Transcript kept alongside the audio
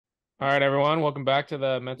All right, everyone. Welcome back to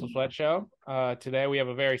the Mental Sweat Show. Today we have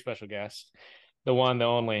a very special guest, the one, the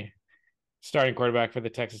only starting quarterback for the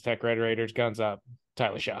Texas Tech Red Raiders. Guns up,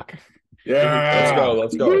 Tyler Shough. Let's Yeah. go.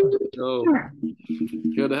 Let's go. Oh,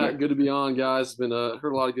 good to be on, guys. It's been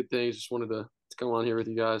heard a lot of good things. Just wanted to come on here with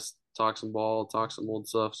you guys, talk some ball, talk some old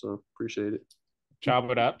stuff. So appreciate it.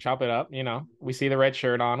 Chop it up, chop it up. We see the red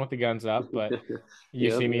shirt on with the guns up, but you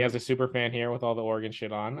Yep. see me as a super fan here with all the Oregon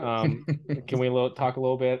shit on. Can we talk a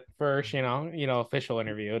little bit first? Official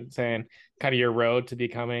interview saying kind of your road to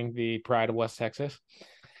becoming the pride of West Texas.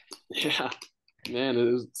 Yeah,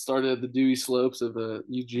 man. Started at the dewy slopes of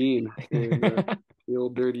Eugene and the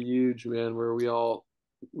old dirty Huge, man, where we all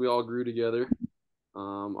grew together.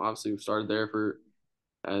 Obviously, we started there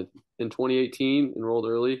in 2018, enrolled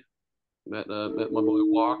early, met my boy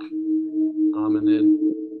Walk, and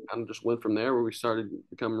then kind of just went from there where we started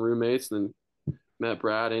becoming roommates, and then met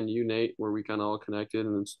Brad and you, Nate, where we kind of all connected,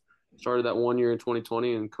 and then started that 1 year in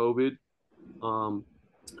 2020 and COVID. Um,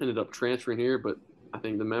 Ended up transferring here, but I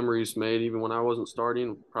think the memories made even when I wasn't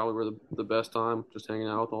starting probably were the best time, just hanging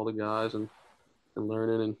out with all the guys and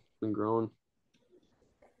learning and growing.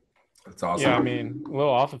 That's Yeah, I awesome. mean, a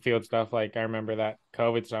little off the field stuff. Like I remember that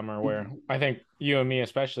COVID summer where I think you and me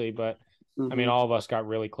especially, but I mean, Mm-hmm. all of us got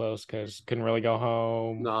really close because couldn't really go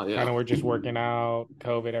home. No, Kind yeah. of were just working out,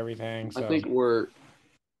 COVID, everything. I So think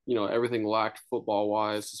everything lacked football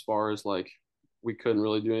wise as far as like we couldn't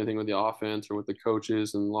really do anything with the offense or with the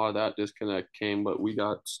coaches, and a lot of that disconnect came. But we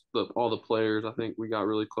got all the players. I think we got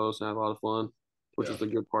really close and had a lot of fun, which Yeah. is the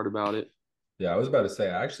good part about it. Yeah, I was about to say,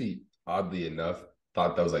 I actually, oddly enough,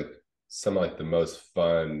 thought that was like some of like the most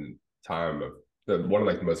fun time of one of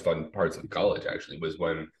like the most fun parts of college actually was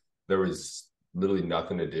when there was literally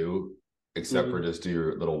nothing to do except for Mm-hmm. just do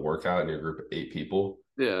your little workout in your group of 8 people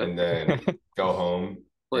Yeah, and then go home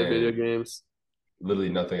play video and games. literally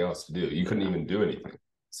nothing else to do. You couldn't Yeah, even do anything.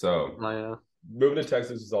 So I moving to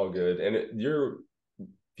Texas is all good. And your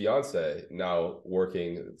fiance now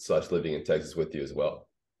working slash living in Texas with you as well,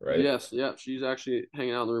 right? yes, yeah. She's actually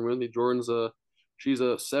hanging out in the room with me. She's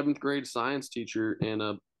a seventh grade science teacher and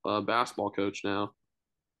a basketball coach now.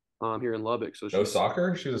 Here in Lubbock. So No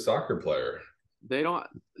soccer? She was a soccer player. they don't.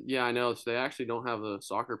 Yeah, I know. So they actually don't have a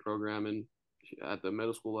soccer program at the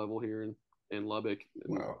middle school level here in Lubbock.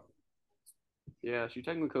 And Wow. yeah, she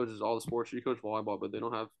technically coaches all the sports. She coaches volleyball, but they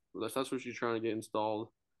don't have. That's what she's trying to get installed.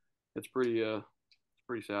 It's pretty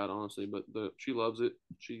sad, honestly. But she loves it.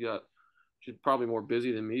 She's probably more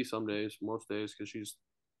busy than me some days, most days, because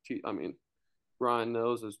I mean, Ryan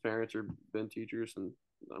knows his parents are been teachers, and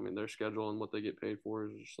I mean their schedule and what they get paid for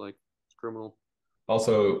is just like it's criminal.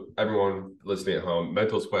 Also, everyone listening at home,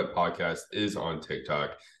 Mental Sweat Podcast is on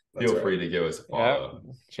TikTok. That's Feel right. free to give us a yeah, follow.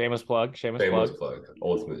 shameless plug, shameless Shameless plug. plug,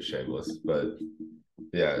 ultimate shameless. But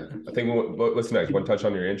yeah, I think what's next? Want to touch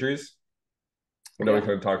on your injuries? I know we Yeah.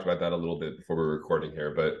 kind of talked about that a little bit before we were recording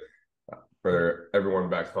here, but for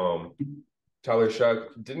everyone back home, Tyler Shough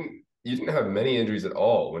you didn't have many injuries at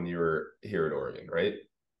all when you were here at Oregon, right?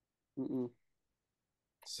 Mm-mm.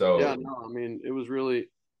 Yeah, So no, I mean, it was really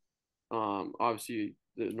obviously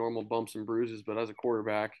the normal bumps and bruises, but as a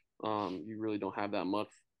quarterback, you really don't have that much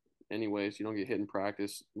anyways. You don't get hit in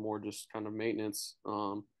practice, more just kind of maintenance.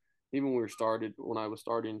 Even when I was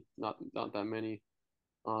starting, not that many.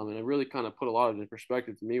 And it really kind of put a lot of it in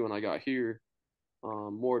perspective to me when I got here.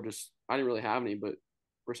 More just I didn't really have any, but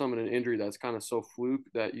for someone an injury that's kind of so fluke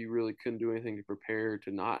that you really couldn't do anything to prepare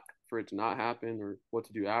to not for it to not happen or what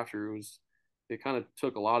to do after. It kind of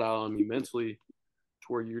took a lot out on me mentally to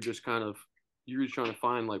where you're just trying to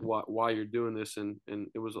find like why you're doing this, and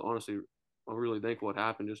it was honestly I'm really thankful it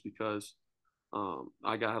happened just because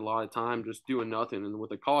I got a lot of time just doing nothing, and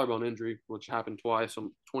with a collarbone injury which happened twice,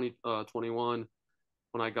 I'm 21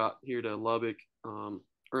 when I got here to Lubbock,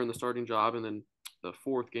 earned the starting job, and then the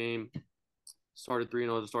fourth game started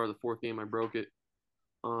 3-0 at the start of the fourth game. I broke it,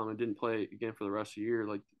 and didn't play again for the rest of the year.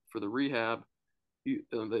 Like for the rehab, they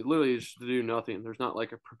literally just do nothing. There's not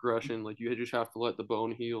like a progression. Like you just have to let the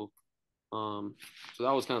bone heal. So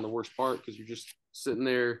that was kind of the worst part because you're just sitting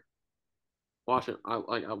there watching.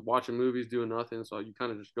 I'm watching movies, doing nothing. So you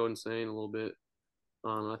kind of just go insane a little bit.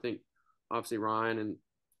 I think obviously Ryan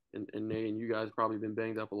and Nate and you guys probably been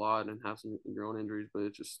banged up a lot and have some of your own injuries, but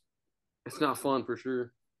it's not fun for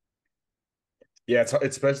sure. Yeah,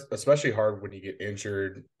 it's especially hard when you get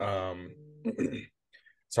injured.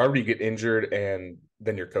 It's hard when you get injured and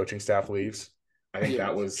then your coaching staff leaves. I think Yeah.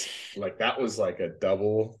 that was like a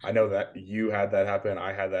double. I know that you had that happen.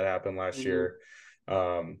 I had that happen last Mm-hmm. year.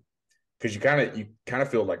 Because you kind of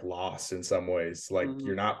feel like lost in some ways. Like Mm-hmm.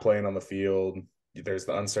 you're not playing on the field. There's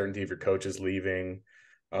the uncertainty of your coaches leaving.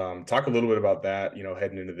 Talk a little bit about that,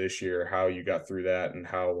 heading into this year, how you got through that and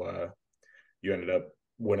how you ended up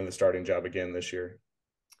winning the starting job again this year.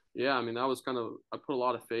 Yeah, I mean, I put a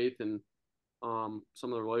lot of faith in some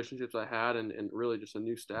of the relationships I had and really just a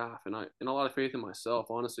new staff and a lot of faith in myself,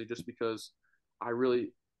 honestly, just because I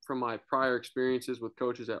really, from my prior experiences with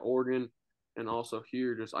coaches at Oregon and also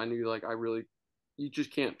here, I knew you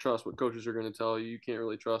just can't trust what coaches are going to tell you. You can't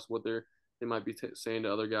really trust what they might be saying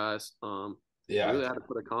to other guys. I really had to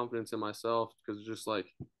put a confidence in myself because just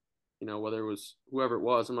whether it was whoever it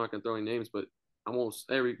was, I'm not going to throw any names, but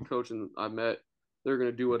almost every coach I've met, they're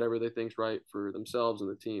going to do whatever they think's right for themselves and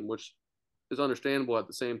the team, which is understandable at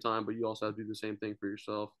the same time, but you also have to do the same thing for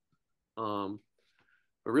yourself. But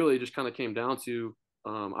really, it just kind of came down to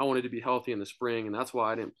I wanted to be healthy in the spring, and that's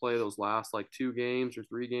why I didn't play those last 2 games or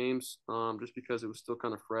 3 games, just because it was still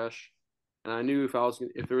kind of fresh. And I knew if there was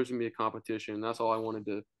going to be a competition, that's all I wanted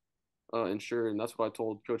to ensure, and that's what I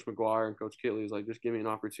told Coach McGuire and Coach Kitley is just give me an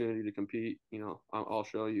opportunity to compete. I'll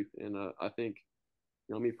show you. And I think,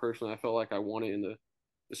 me personally, I felt like I won it in the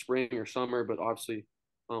spring or summer, but obviously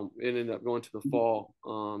it ended up going to the fall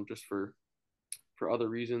just for other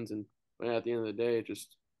reasons. And at the end of the day,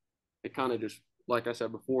 it kind of just, like I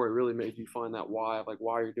said before, it really made you find that why of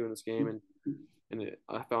why you're doing this game.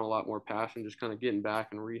 I found a lot more passion just kind of getting back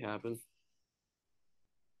and rehabbing.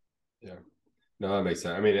 Yeah. No, that makes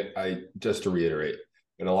sense. I mean, I just to reiterate,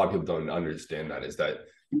 and a lot of people don't understand that, is that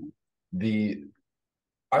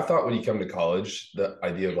I thought when you come to college, the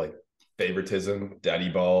idea of favoritism, daddy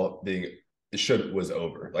ball was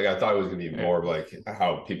over. I thought it was going to be more of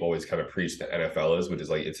how people always kind of preach that NFL is, which is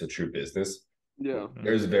it's a true business. Yeah.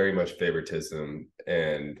 There's very much favoritism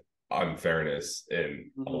and unfairness in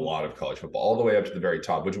a lot of college football, all the way up to the very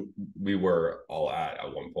top, which we were all at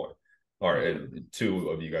one point, and 2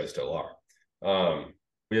 of you guys still are.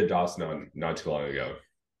 We had Dawson on not too long ago.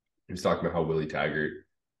 He was talking about how Willie Taggart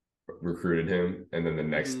recruited him, and then the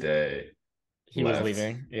next day he was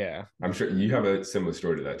leaving. Yeah, I'm sure you have a similar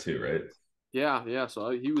story to that too, right? Yeah. So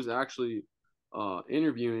he was actually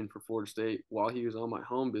interviewing for Florida State while he was on my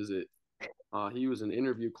home visit. He was in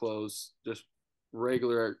interview clothes, just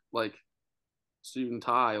regular suit and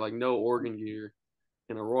tie, no Oregon gear.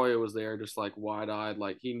 And Arroyo was there, just wide-eyed,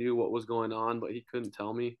 he knew what was going on, but he couldn't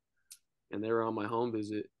tell me. And they were on my home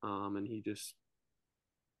visit, and we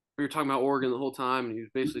were talking about Oregon the whole time, and he was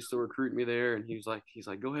basically still recruiting me there. And he's like,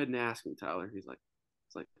 go ahead and ask me, Tyler. He's like,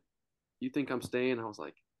 you think I'm staying? I was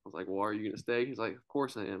like, well, are you gonna stay? He's like, of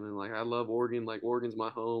course I am. And I love Oregon. Oregon's my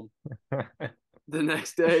home. The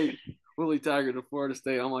next day, Willie Taggart to Florida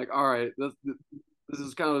State. I'm like, all right, this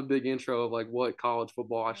is kind of a big intro of what college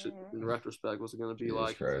football I should, in retrospect, was going to be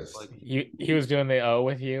like. He was doing the O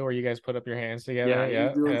with you, where you guys put up your hands together.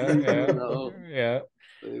 Yeah. Yeah.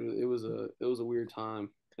 It was a weird time,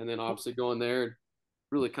 and then obviously going there,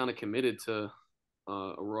 really kind of committed to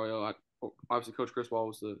Arroyo. Obviously, Coach Chris Wall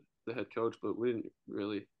was the head coach, but he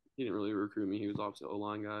didn't really recruit me. He was obviously an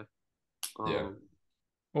O-line guy.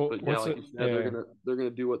 But yeah, like you said, they're gonna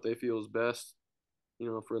do what they feel is best,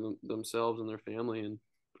 for themselves and their family. And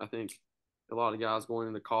I think a lot of guys going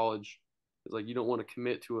into college is you don't want to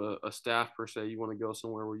commit to a staff per se. You want to go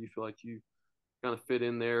somewhere where you feel like you kind of fit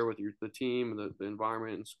in there with the team, the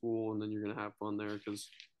environment in school, and then you're gonna have fun there because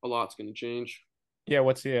a lot's gonna change. Yeah,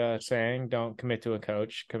 what's the saying? Don't commit to a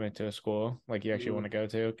coach, commit to a school you actually want to go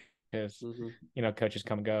to, because coaches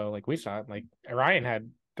come and go. We saw it. Ryan had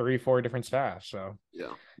 3-4 different staffs, so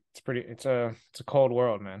yeah, it's a cold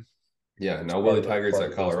world, man. Yeah, now Willie Taggart's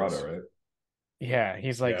at Colorado, right? Yeah,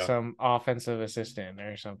 he's some offensive assistant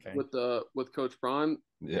or something with Coach Prime.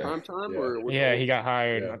 Prime time, he got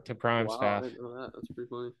hired to Prime staff. I didn't know that. That's pretty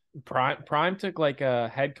funny. Prime took a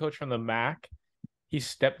head coach from the MAC. He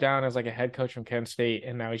stepped down as a head coach from Kent State,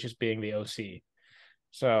 and now he's just being the OC.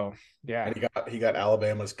 So yeah, and he got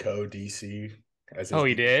Alabama's co-DC as his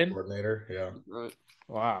he did coordinator. Yeah, right.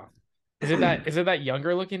 Wow. Is it that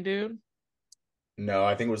younger looking dude? No,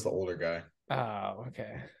 I think it was the older guy. Oh,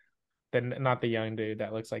 okay. Then not the young dude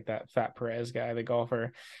that looks like that Fat Perez guy, the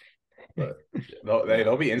golfer. But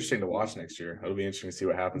they'll be interesting to watch next year. It'll be interesting to see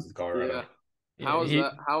what happens with Colorado. Yeah.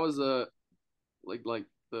 How is the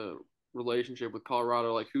relationship with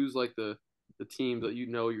Colorado? Who's the team that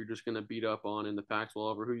you're just going to beat up on in the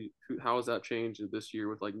Pac-12, or how has that changed this year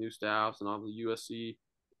with new staffs and obviously USC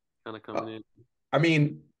kind of coming in? I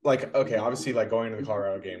mean, okay, obviously, going to the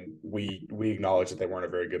Colorado game, we acknowledge that they weren't a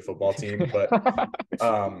very good football team, but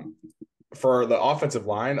for the offensive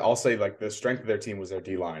line, I'll say the strength of their team was their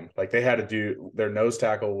D line. They had to do their nose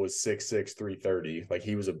tackle was 6'6", 330.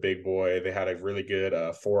 He was a big boy. They had a really good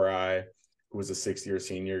 4-eye. who was a 6th-year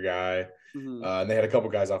senior guy. Mm-hmm. And they had a couple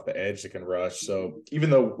guys off the edge that can rush. So even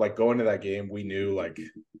though like going to that game, we knew like,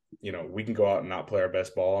 we can go out and not play our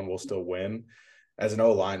best ball and we'll still win. As an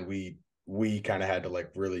O-line, we kind of had to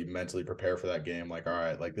like really mentally prepare for that game. Like, all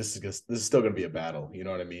right, like this is still going to be a battle. You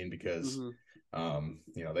know what I mean? Because,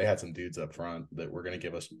 they had some dudes up front that were going to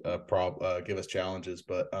give us give us challenges,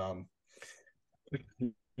 but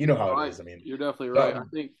you know how it is. I mean, you're definitely right.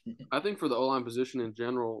 I think for the O-line position in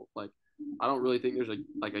general, like I don't really think there's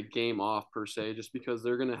a game off per se, just because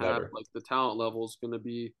they're going to have like the talent level is going to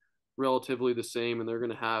be relatively the same, and they're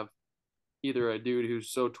going to have either a dude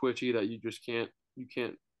who's so twitchy that you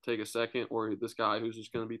can't take a second, or this guy who's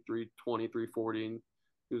just going to be 320, 340, and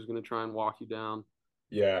who's going to try and walk you down.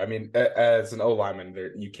 Yeah, I mean, as an O-lineman,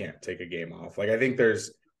 you can't take a game off. Like I think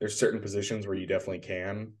there's certain positions where you definitely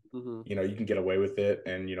can. Mm-hmm. You can get away with it,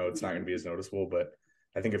 and it's not going to be as noticeable. But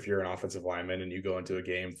I think if you're an offensive lineman and you go into a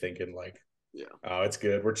game thinking like, oh, it's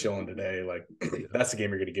good, we're chilling today, like that's the game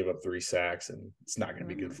you're going to give up 3 sacks, and it's not going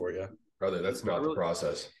to be good for you, brother. That's not the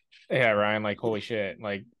process. Yeah, Ryan. Like, holy shit.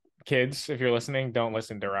 Like, kids, if you're listening, don't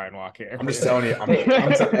listen to Ryan Walker. I'm just telling you.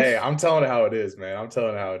 I'm telling it how it is, man. I'm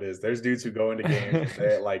telling it how it is. There's dudes who go into games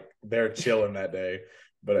and they're chilling that day.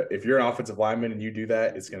 But if you're an offensive lineman and you do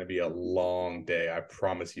that, it's going to be a long day. I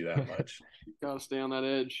promise you that much. Gotta stay on that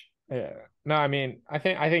edge. Yeah. No, I mean, I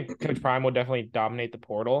think Coach Prime will definitely dominate the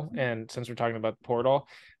portal. And since we're talking about the portal,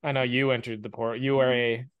 I know you entered the portal. You are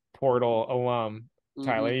a portal alum.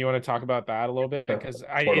 Tyler, you want to talk about that a little bit? Because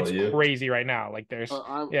it's crazy right now. Like there's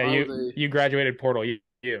you graduated portal.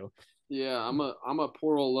 You. Yeah, I'm a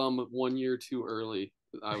portal alum 1 year too early,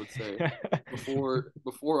 I would say.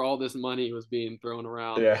 before all this money was being thrown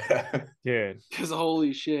around. Yeah. Yeah. Because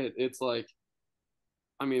holy shit, it's like,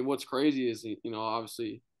 I mean, what's crazy is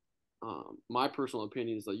obviously, my personal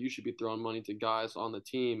opinion is that you should be throwing money to guys on the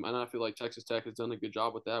team, and I feel like Texas Tech has done a good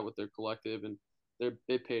job with that with their collective, and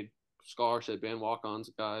they paid scholarship and walk-ons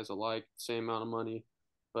guys alike same amount of money.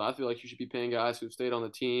 But I feel like you should be paying guys who stayed on the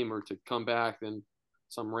team or to come back than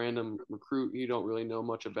some random recruit you don't really know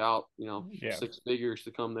much about, 6 figures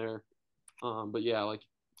to come there. But yeah, like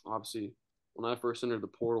obviously when I first entered the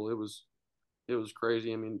portal, it was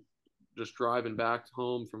crazy. I mean, just driving back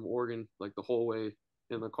home from Oregon, like the whole way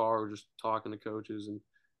in the car, just talking to coaches, and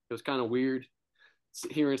it was kind of weird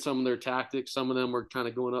hearing some of their tactics. Some of them were kind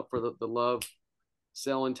of going up for the love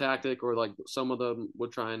selling tactic, or like some of them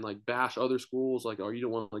would try and like bash other schools, like, oh, you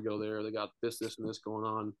don't want to go there, they got this and this going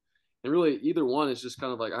on. And really either one is just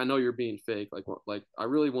kind of like, I know you're being fake. Like I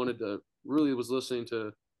really was listening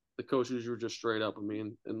to the coaches who were just straight up. I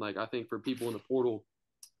mean, and like I think for people in the portal,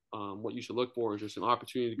 what you should look for is just an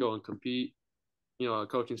opportunity to go and compete, a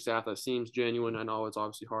coaching staff that seems genuine. I know it's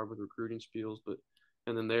obviously hard with recruiting spiels, but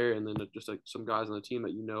and then just like some guys on the team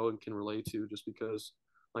that and can relate to, just because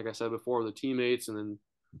like I said before, the teammates and then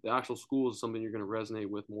the actual school is something you're going to resonate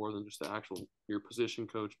with more than just your position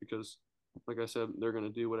coach, because like I said, they're going to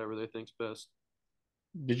do whatever they think's best.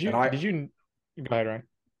 Did you go ahead, Ryan?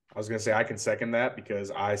 I was going to say I can second that, because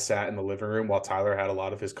I sat in the living room while Tyler had a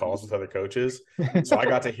lot of his calls with other coaches. So I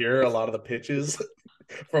got to hear a lot of the pitches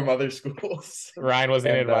from other schools. Ryan was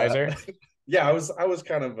an advisor. Yeah, I was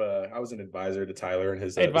kind of I was an advisor to Tyler and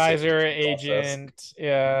his advisor, agent. Process.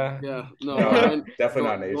 Yeah. No, definitely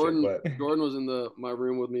not an agent. But Jordan was in my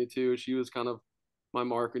room with me too. She was kind of my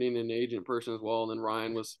marketing and agent person as well. And then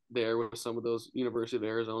Ryan was there with some of those University of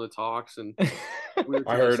Arizona talks. And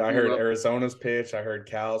I heard Arizona's pitch. I heard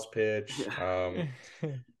Cal's pitch. Yeah.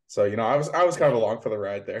 So I was kind of along for the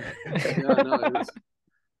ride there.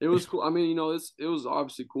 It was cool. I mean, it was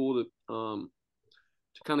obviously cool to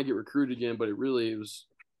kind of get recruited again, but it really was,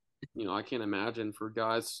 I can't imagine for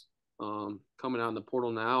guys coming out in the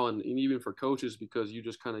portal now, and even for coaches, because you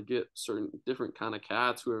just kind of get certain different kind of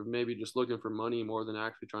cats who are maybe just looking for money more than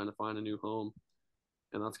actually trying to find a new home.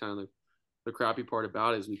 And that's kind of the crappy part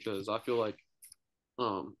about it, is because I feel like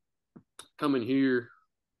coming here,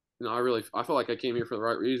 I feel like I came here for the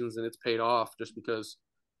right reasons, and it's paid off just because,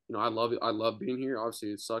 I love it. I love being here. Obviously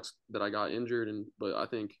it sucks that I got injured, but I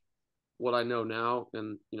think what I know now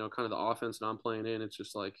and, kind of the offense that I'm playing in, it's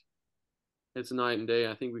just like, it's night and day.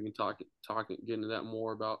 I think we can get into that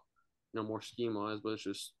more about, more scheme wise, but it's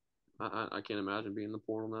just, I can't imagine being in the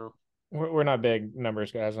portal now. We're not big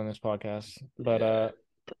numbers guys on this podcast, but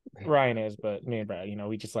Ryan is, but me and Brad,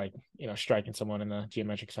 we just like, striking someone in the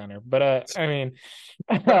geometric center. But I mean,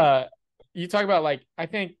 you talk about like, I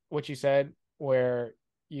think what you said, where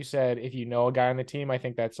you said if you know a guy on the team, I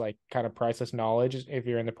think that's like kind of priceless knowledge if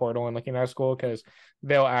you're in the portal and looking at a school, because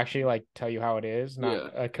they'll actually like tell you how it is,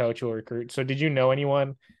 not a coach will recruit. So did you know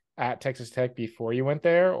anyone at Texas Tech before you went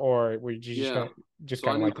there, or were you just So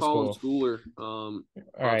I kind of knew like the Colin school? Schooler, All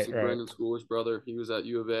obviously right. Brendan Schooler's brother. He was at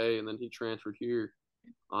U of A, and then he transferred here.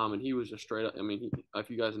 And he was just straight up. I mean, if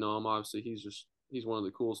you guys know him, obviously he's one of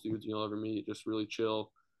the coolest dudes you'll ever meet. Just really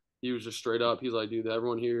chill. He was just straight up. He's like, dude,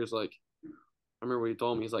 everyone here is like. I remember what he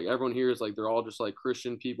told me. He's like, everyone here is like, they're all just like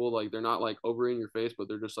Christian people. Like, they're not like over in your face, but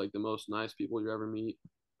they're just like the most nice people you ever meet.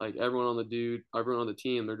 Like everyone on the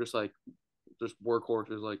team, they're just like just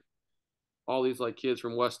workhorses. Like all these like kids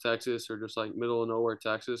from West Texas or just like middle of nowhere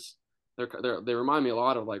Texas. They remind me a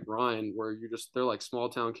lot of like Ryan, where they're like small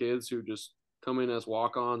town kids who just come in as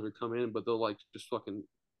walk-ons or come in, but they'll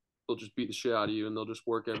just beat the shit out of you and they'll just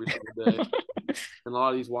work every single day. And a lot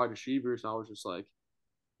of these wide receivers, I was just like,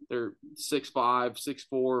 they're 6'5",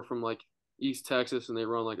 6'4" from like East Texas, and they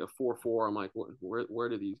run like a 4.4. I'm like, where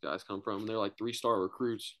do these guys come from? And they're like 3-star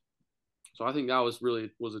recruits. So I think that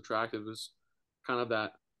was attractive, is kind of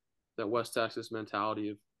that West Texas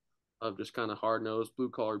mentality of just kind of hard nosed, blue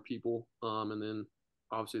collar people. And then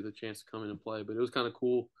obviously the chance to come in and play. But it was kind of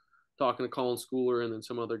cool talking to Colin Schooler and then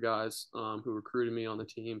some other guys who recruited me on the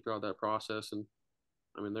team throughout that process. And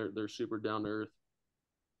I mean, they're super down to earth.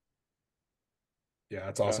 Yeah,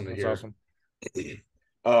 that's awesome to That's hear.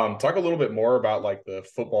 awesome. Talk a little bit more about like the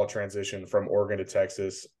football transition from Oregon to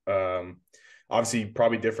Texas. Obviously,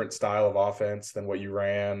 probably different style of offense than what you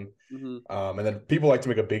ran. Mm-hmm. And then people like to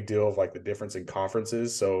make a big deal of like the difference in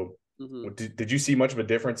conferences. So did you see much of a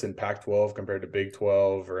difference in Pac-12 compared to Big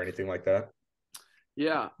 12 or anything like that?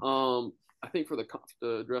 Yeah. I think to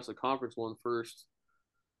address the conference one first,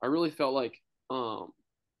 I really felt like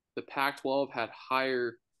the Pac-12 had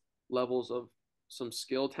higher levels of some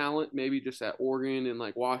skill talent, maybe just at Oregon and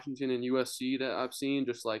like Washington and USC that I've seen,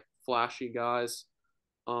 just like flashy guys.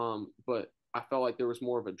 But I felt like there was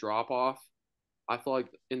more of a drop off. I feel like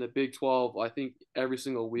in the Big 12, I think every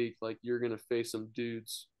single week, like you're gonna face some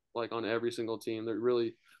dudes like on every single team. They're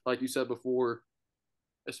really, like you said before,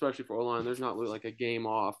 especially for O-line, there's not really like a game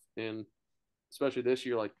off. And especially this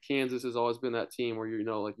year, like Kansas has always been that team where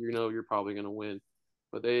you're probably gonna win.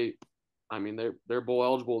 But they're bowl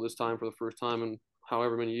eligible this time for the first time in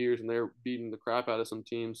however many years, and they're beating the crap out of some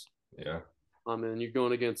teams. Yeah. And you're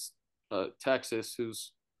going against Texas,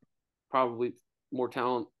 who's probably more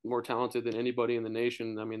talented than anybody in the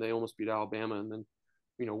nation. I mean, they almost beat Alabama, and then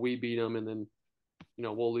we beat them, and then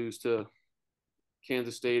we'll lose to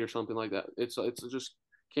Kansas State or something like that. It's just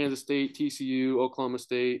Kansas State, TCU, Oklahoma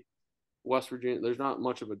State, West Virginia. There's not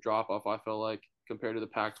much of a drop off, I feel like, compared to the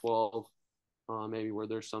Pac-12. Maybe where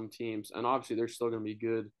there's some teams, and obviously they're still going to be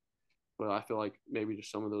good, but I feel like maybe just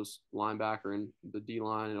some of those linebacker and the D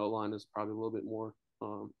line and O line is probably a little bit more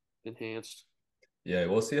enhanced. Yeah,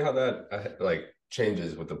 we'll see how that like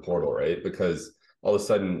changes with the portal, right? Because all of a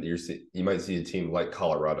sudden you might see a team like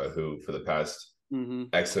Colorado, who for the past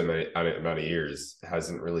X amount of years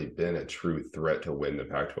hasn't really been a true threat to win the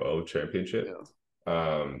Pac-12 championship.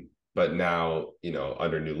 Yeah. But now,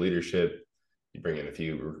 under new leadership, you bring in a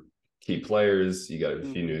few key players, you got a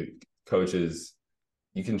few new coaches,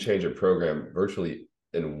 you can change a program virtually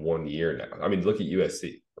in 1 year now. I mean, look at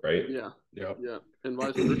USC, right? Yeah. And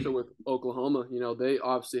vice versa with Oklahoma. They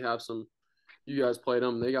obviously have some. You guys played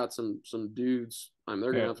them. They got some dudes. I mean,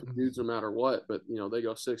 they're gonna have some dudes no matter what. But they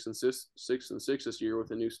go 6-6 this year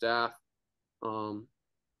with a new staff.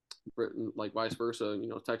 Like vice versa.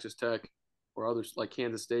 Texas Tech or others like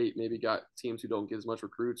Kansas State maybe got teams who don't get as much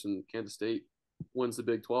recruits, and Kansas State wins the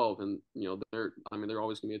Big 12, and they're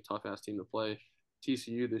always gonna be a tough ass team to play.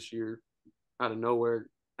 TCU this year, out of nowhere,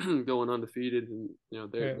 going undefeated, and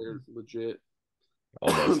they're legit.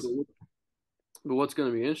 Almost. But what's going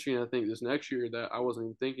to be interesting, I think, this next year that I wasn't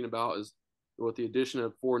even thinking about is with the addition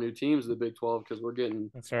of 4 new teams to the Big 12, because we're getting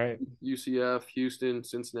that's right, UCF, Houston,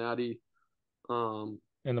 Cincinnati, and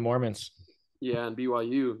the Mormons. Yeah, and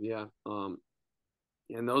BYU, yeah.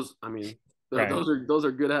 And those, I mean, those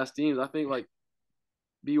are good ass teams. I think like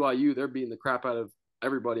BYU, they're beating the crap out of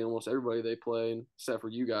almost everybody they play, except for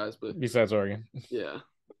you guys. But besides Oregon, yeah.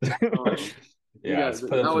 It's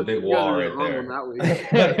put up a big wall right there.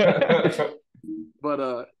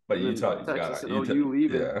 But Utah, Texas and OU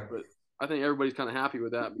leaving. Yeah. But I think everybody's kind of happy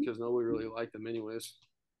with that because nobody really liked them anyways.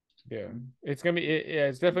 Yeah, it's gonna be.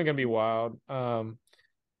 It's definitely gonna be wild.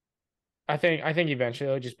 I think eventually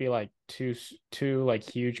it'll just be like two like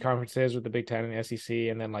huge conferences with the Big Ten and SEC,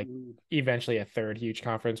 and then like eventually a third huge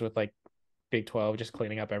conference with like Big 12 just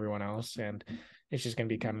cleaning up everyone else, and it's just gonna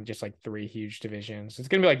be kind of just like 3 huge divisions. It's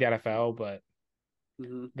gonna be like the NFL, but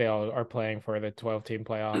they all are playing for the 12-team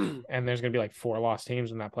playoff, and there's gonna be like 4 lost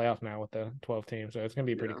teams in that playoff now with the 12 teams, so it's gonna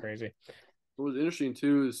be pretty crazy. what was interesting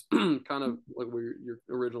too is kind of like your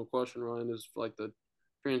original question, Ryan, is like the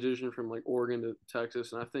transition from like Oregon to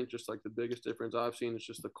Texas, and I think just like the biggest difference I've seen is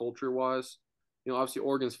just the culture wise. You know, obviously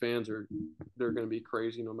Oregon's fans they're going to be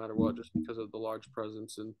crazy no matter what, just because of the large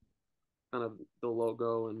presence and kind of the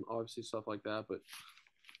logo and obviously stuff like that. But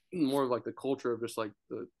more of like the culture of just like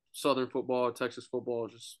the Southern football, Texas football,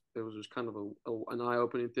 it was just kind of an eye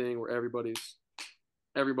opening thing where everybody's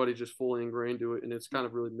just fully ingrained to it, and it's kind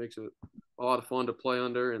of really makes it a lot of fun to play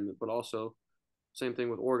under. And but also same thing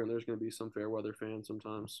with Oregon. There's going to be some fair weather fans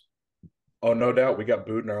sometimes. Oh, no doubt. We got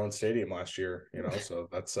booed in our own stadium last year, so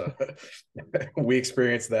that's we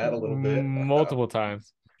experienced that a little bit. Multiple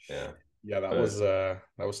times. Yeah. Yeah, that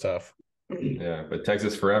was tough. Yeah, but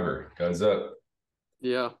Texas forever. Guns up.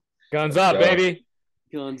 Yeah. Guns up, baby.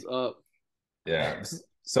 Guns up. Yeah.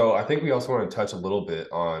 So I think we also want to touch a little bit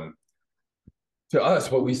on, to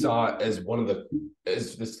us, what we saw as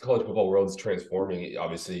as this college football world is transforming,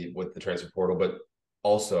 obviously with the transfer portal, but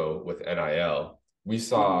also with NIL. We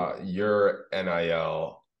saw your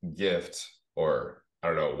NIL gift, or I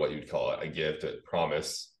don't know what you'd call it, a gift, a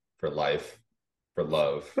promise for life, for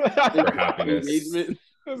love, for happiness. Engagement.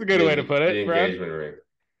 That's a good way to put it. The engagement ring.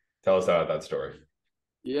 Tell us about that story.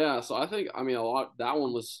 Yeah, so I think a lot that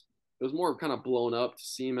one was more kind of blown up to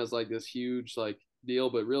seem as like this huge like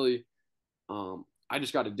deal, but really, I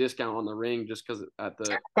just got a discount on the ring just because at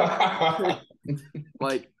the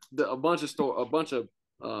like a bunch of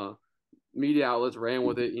media outlets ran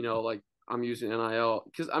with it. Like I'm using NIL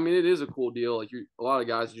because it is a cool deal. Like a lot of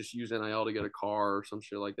guys just use NIL to get a car or some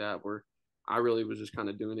shit like that. Where I really was just kind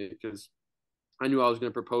of doing it because I knew I was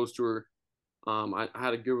going to propose to her. I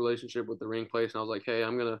had a good relationship with the ring place, and I was like, "Hey,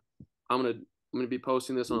 I'm gonna be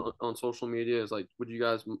posting this on social media. Is like, would you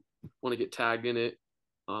guys want to get tagged in it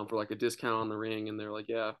for like a discount on the ring?" And they're like,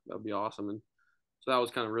 "Yeah, that'd be awesome." And so that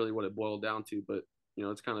was kind of really what it boiled down to. But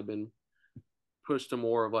it's kind of been pushed to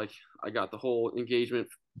more of like I got the whole engagement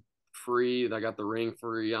free, and I got the ring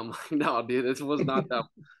free. I'm like, no, dude, it wasn't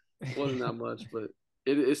that much, but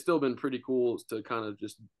it's still been pretty cool to kind of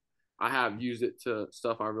just. I have used it to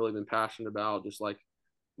stuff I've really been passionate about, just like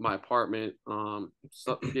my apartment,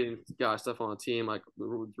 getting guys stuff on the team. Like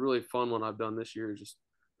the really fun one I've done this year is just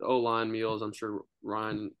the O-line meals. I'm sure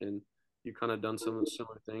Ryan and you kind of done some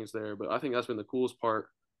similar things there, but I think that's been the coolest part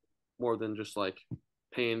more than just like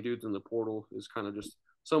paying dudes in the portal is kind of just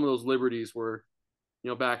some of those liberties where,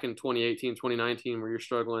 back in 2018, 2019, where you're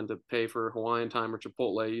struggling to pay for Hawaiian time or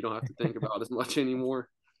Chipotle, you don't have to think about as much anymore.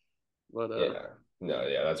 But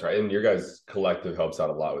that's right. And your guys' collective helps out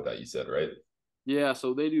a lot with that, you said, right? Yeah,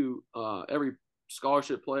 so they do every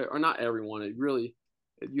scholarship player, or not everyone.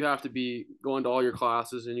 You have to be going to all your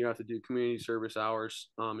classes, and you have to do community service hours,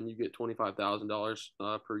 and you get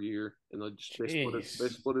 $25,000 per year, and they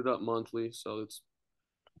split it up monthly. So it's.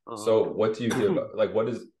 So what do you give?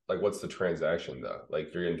 What's the transaction though?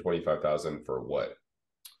 Like you're getting 25,000 for what?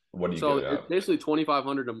 What do you so giving it's out? basically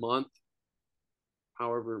 2,500 a month,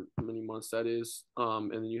 however many months that is,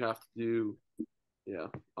 and then you have to do. Yeah,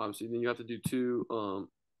 obviously. Then you have to do two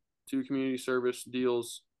community service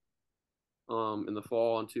deals in the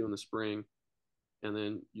fall and two in the spring, and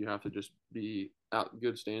then you have to just be out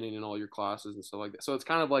good standing in all your classes and stuff like that. So it's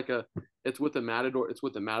kind of like it's with the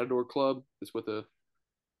Matador Club. It's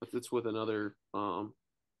with another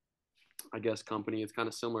I guess company. It's kind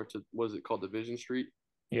of similar to what is it called, Division Street.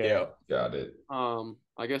 Yeah, got it.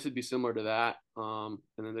 I guess it'd be similar to that. And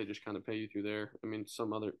then they just kind of pay you through there.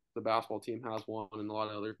 The basketball team has one, and a lot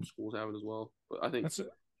of other schools have it as well. But I think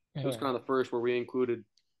it was kind of the first where we included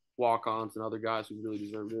walk-ons and other guys who really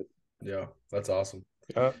deserved it. Yeah, that's awesome.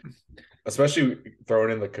 Especially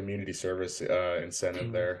throwing in the community service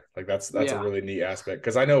incentive there. Like that's a really neat aspect,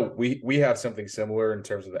 because I know we have something similar in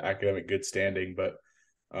terms of the academic good standing, but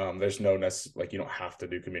there's no like you don't have to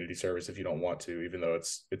do community service if you don't want to, even though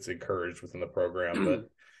it's encouraged within the program. But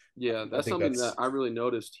yeah, that's something that I really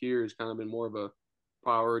noticed here has kind of been more of a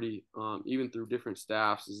priority, even through different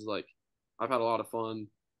staffs. Is like I've had a lot of fun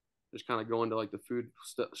just kind of going to like the food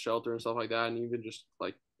shelter and stuff like that, and even just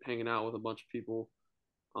like hanging out with a bunch of people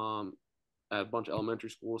at a bunch of elementary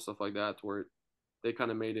schools, stuff like that, to where they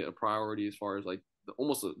kind of made it a priority as far as like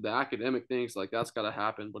almost the academic things. Like that's got to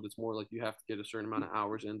happen, but it's more like you have to get a certain amount of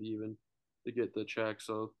hours in to get the check.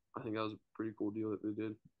 So I think that was a pretty cool deal that they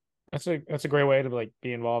did. That's a great way to like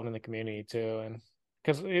be involved in the community too, and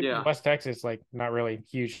because West Texas, like not really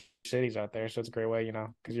huge cities out there, so it's a great way,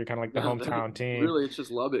 because you're kind of like the hometown team. Really, it's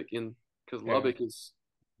just Lubbock, and because Lubbock is,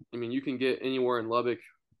 you can get anywhere in Lubbock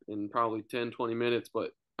in probably 10, 20 minutes,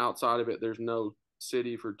 but outside of it, there's no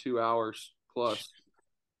city for 2 hours plus.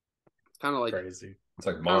 It's kind of like crazy. It's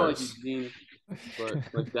like Kind of like Mars. Eugene, but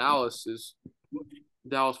like Dallas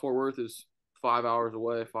Fort Worth is 5 hours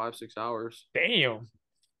away, 5-6 hours. Damn.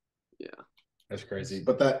 Yeah. That's crazy.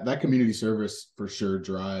 But that community service for sure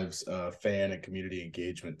drives fan and community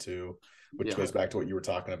engagement too, which goes back to what you were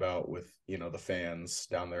talking about with, the fans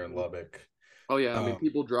down there in Lubbock. Oh yeah, I mean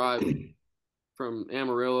people drive from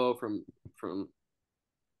Amarillo, from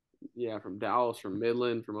Dallas, from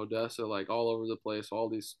Midland, from Odessa, like all over the place, all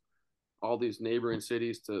these neighboring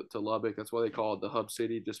cities to Lubbock. That's why they call it the hub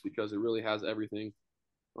city, just because it really has everything.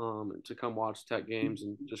 To come watch Tech games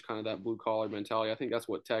and just kind of that blue collar mentality. I think that's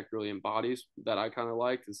what Tech really embodies, that I kind of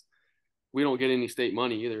liked, is we don't get any state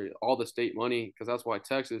money either. All the state money, because that's why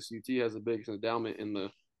Texas UT has the biggest endowment in the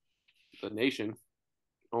nation,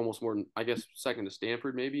 almost more than, I guess, second to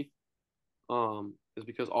Stanford maybe. Is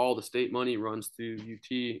because all the state money runs through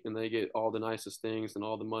UT and they get all the nicest things and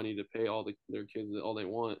all the money to pay their kids all they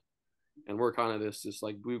want. And we're kind of this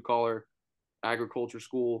like blue collar agriculture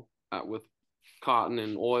school with cotton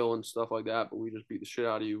and oil and stuff like that, but we just beat the shit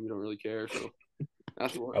out of you. We don't really care. So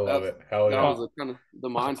that's what I love it. Hell yeah. That was kind of the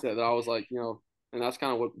mindset that I was like, and that's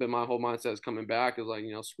kind of what my whole mindset is coming back, is like,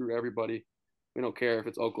 screw everybody. We don't care if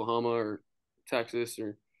it's Oklahoma or Texas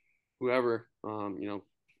or whoever. Wow,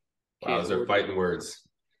 those are fighting words.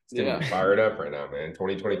 It's getting me fired up right now, man.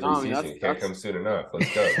 2023 season can't come soon enough.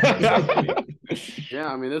 Let's go. Yeah,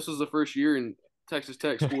 I mean, this was the first year in Texas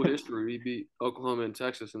Tech school history we beat Oklahoma and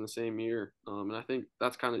Texas in the same year, and I think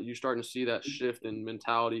that's kind of, you're starting to see that shift in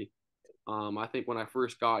mentality. I think when I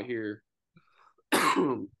first got here,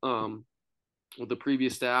 with the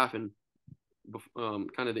previous staff and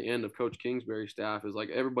kind of the end of Coach Kingsbury's staff, is like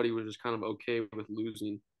everybody was just kind of okay with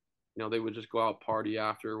losing. They would just go out, party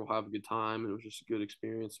after, we'll have a good time, and it was just a good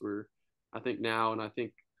experience. Where I think now, and I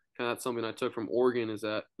think kind of that's something I took from Oregon, is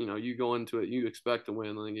that you go into it, you expect to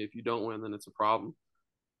win, and if you don't win, then it's a problem.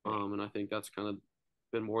 And I think that's kind of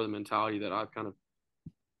been more the mentality that I've kind of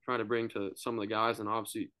tried to bring to some of the guys, and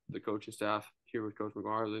obviously the coaching staff here with Coach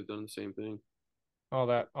McGuire, they've done the same thing. All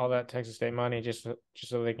that Texas State money just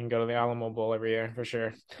so they can go to the Alamo Bowl every year for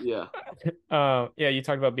sure. Yeah. Yeah, you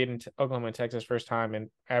talked about beating Oklahoma and Texas first time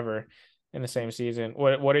ever in the same season.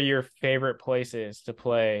 What are your favorite places to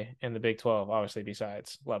play in the Big 12? Obviously,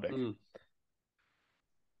 besides Lubbock.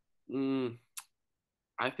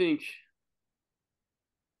 I think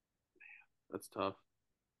that's tough.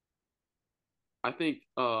 I think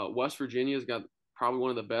West Virginia's got probably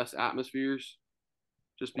one of the best atmospheres,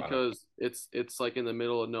 just because it's like in the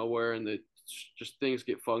middle of nowhere, and just things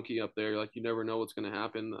get funky up there. Like you never know what's going to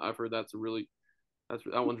happen. I've heard that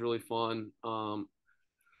one's really fun.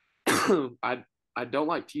 I don't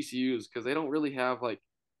like TCU's because they don't really have like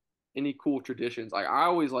any cool traditions. Like I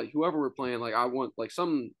always like whoever we're playing. Like I want like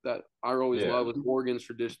something that I always love with Oregon's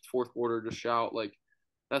tradition, fourth quarter, just shout. Like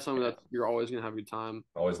that's something that you're always gonna have a good time.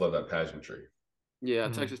 Always love that pageantry. Yeah,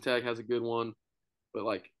 Texas Tech has a good one, but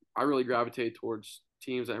like I really gravitate towards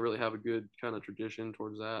teams that really have a good kind of tradition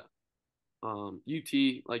towards that.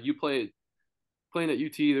 UT, like playing at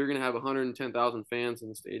UT, they're gonna have 110,000 fans in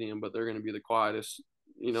the stadium, but they're gonna be the quietest,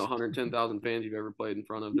 110,000 fans you've ever played in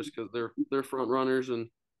front of, just because they're front runners.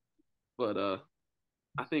 But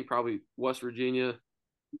I think probably West Virginia,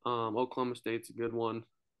 Oklahoma State's a good one.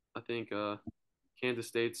 I think Kansas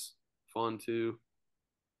State's fun too.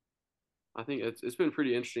 I think it's been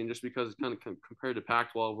pretty interesting, just because it's kind of compared to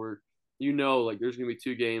Pac-12, where like there's gonna be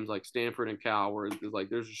two games like Stanford and Cal, where it's like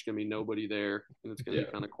there's just gonna be nobody there, and it's gonna be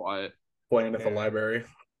kind of quiet. Playing at the library.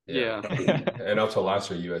 Yeah. And up till last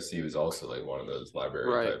year, USC was also like one of those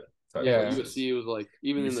library type places. USC was like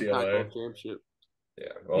even in the Pac-12 championship.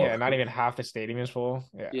 Yeah. Well, not even half the stadium is full.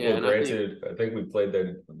 Yeah. Well, granted, I think we played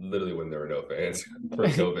there literally when there were no fans for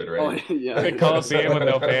COVID, right? The Coliseum with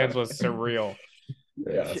no fans was surreal.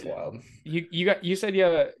 Yeah, that's wild. You said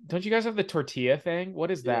don't you guys have the tortilla thing? What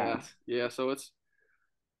is that? Yeah, so it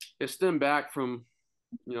stemmed back from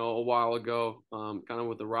a while ago, kind of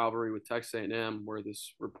with the rivalry with Texas A&M, where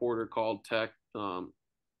this reporter called Tech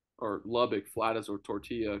or Lubbock flat as a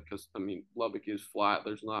tortilla, because I mean Lubbock is flat.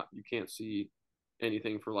 You can't see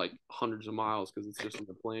anything for like hundreds of miles because it's just in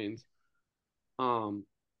the plains.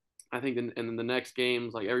 I think and then the next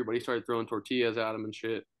games, like everybody started throwing tortillas at them and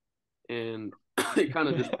shit, and it kind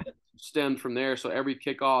of just stemmed from there. So every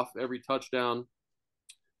kickoff, every touchdown,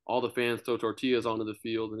 all the fans throw tortillas onto the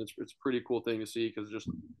field, and it's a pretty cool thing to see, because just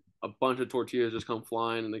a bunch of tortillas just come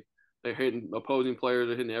flying, and they're hitting opposing players,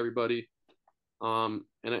 they're hitting everybody. And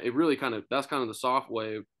it really that's kind of the soft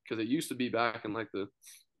way, because it used to be back in like the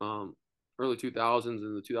early 2000s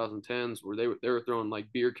and the 2010s where they were throwing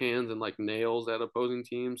like beer cans and like nails at opposing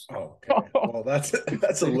teams. Oh, okay. Well, that's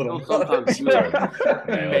a little Still sometimes do it.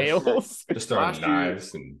 Nails. Just throwing Last year-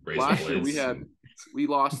 knives and razor Last year blades. we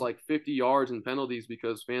lost like 50 yards in penalties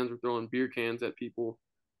because fans were throwing beer cans at people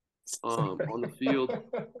on the field.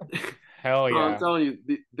 Hell So I'm yeah. telling you,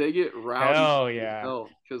 they get rowdy. Hell yeah.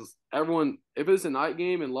 Because everyone, if it's a night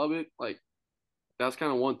game in Lubbock, like that's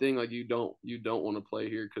kind of one thing like you don't want to play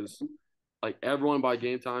here because like everyone by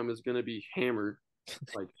game time is gonna be hammered,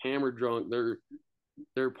 like hammered drunk.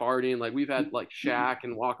 They're partying. Like we've had like Shaq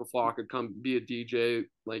and Waka Flocka come be a DJ.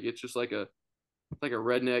 Like it's just like a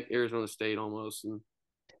redneck Arizona State almost, and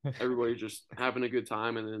everybody's just having a good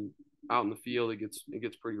time. And then out in the field, it gets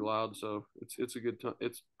pretty loud. So it's a good time.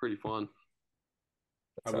 It's pretty fun.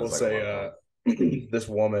 I will say, this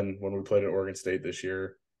woman, when we played at Oregon State this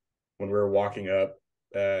year, when we were walking up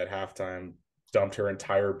at halftime, dumped her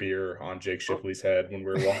entire beer on Jake Shipley's head when we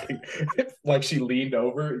were walking. Like she leaned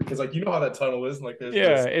over because, like, you know how that tunnel is. Like, there's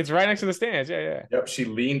It's right next to the stands. Yeah. Yep, she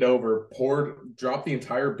leaned over, dropped the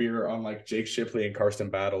entire beer on like Jake Shipley and Karsten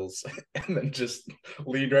Battles, and then just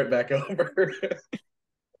leaned right back over.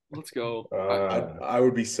 Let's go. I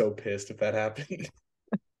would be so pissed if that happened.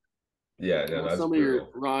 Yeah, no, that's some brutal.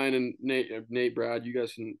 of your Ryan and Nate, Brad, you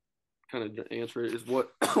guys can kind of answer it. Is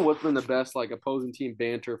what's been the best like opposing team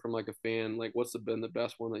banter from like a fan? Like, what's been the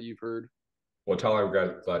best one that you've heard? Well, Tyler,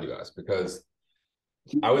 I'm glad you asked because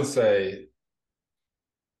I would say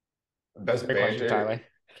best Great question, banter Tyler.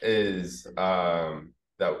 is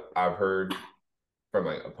that I've heard from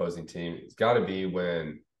my opposing team. It's got to be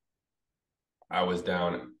when I was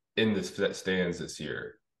down in the stands this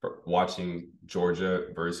year watching Georgia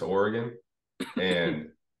versus Oregon and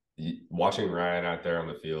watching Ryan out there on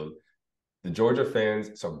the field. The Georgia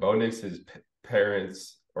fans, so Bo Nix's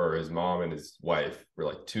parents or his mom and his wife were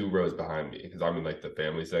like 2 rows behind me because I'm in like the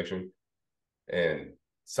family section. And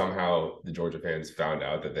somehow the Georgia fans found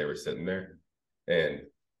out that they were sitting there. And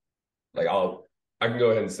like I can go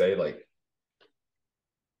ahead and say like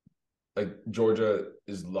Georgia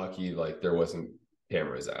is lucky like there wasn't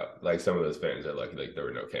cameras out. Like some of those fans are lucky like there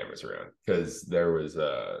were no cameras around because there was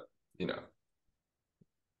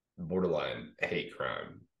borderline hate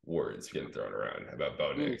crime words getting thrown around about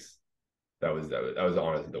Bo Nix. That was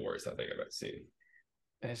honestly the worst I think I've ever seen.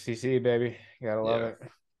 SEC baby, you gotta love it.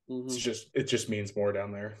 Mm-hmm. It just means more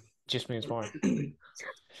down there. Just means more.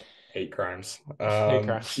 Hate crimes. Hate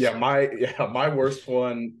crimes. My worst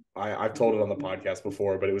one. I've told it on the podcast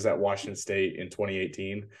before, but it was at Washington State in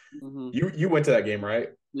 2018. Mm-hmm. You went to that game, right?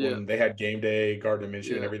 Yeah. When they had game day, Gardner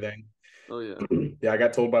Minshew and everything. Oh yeah. Yeah, I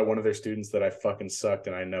got told by one of their students that I fucking sucked,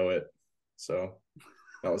 and I know it. So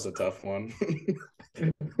that was a tough one.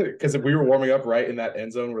 Because we were warming up right in that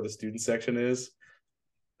end zone where the student section is.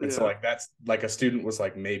 And so like that's like a student was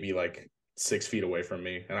like maybe like 6 feet away from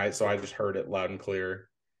me. And I just heard it loud and clear.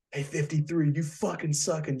 Hey, 53, you fucking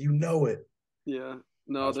suck and you know it. Yeah.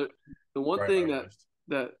 No, the one thing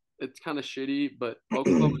that it's kind of shitty, but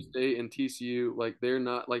Oklahoma State and TCU, like they're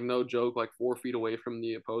not like no joke, like 4 feet away from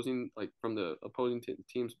the opposing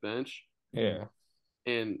team's bench. Yeah.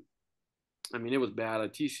 And I mean, it was bad.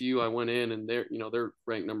 At TCU, I went in and they're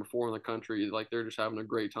ranked number 4 in the country. Like they're just having a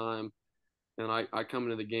great time. And I come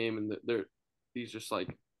into the game and these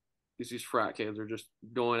frat kids are just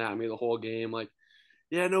going at me the whole game. Like,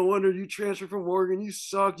 yeah, no wonder you transferred from Oregon. You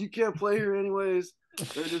sucked. You can't play here anyways.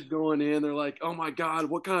 They're just going in. They're like, oh my God,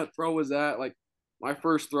 what kind of throw was that? Like my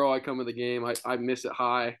first throw, I come in the game. I miss it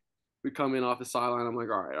high. We come in off the sideline. I'm like,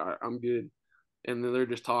 all right, I'm good. And then they're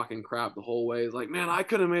just talking crap the whole way. It's like, man, I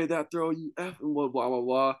could have made that throw. You effing blah, blah, blah,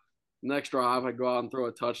 blah. Next drive, I go out and throw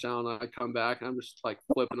a touchdown. I come back and I'm just like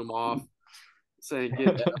flipping them off, saying,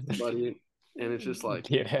 get that, buddy. And it's just like,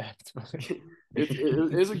 it's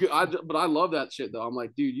a good, but I love that shit though. I'm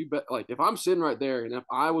like, dude, you bet, like, if I'm sitting right there and if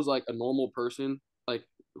I was like a normal person, like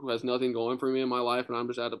who has nothing going for me in my life and I'm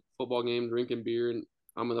just at a football game drinking beer and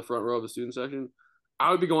I'm in the front row of the student section, I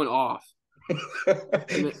would be going off.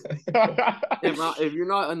 If you're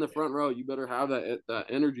not in the front row, you better have that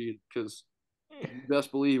energy because you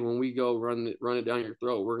best believe when we go run it down your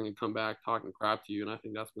throat, we're going to come back talking crap to you. And I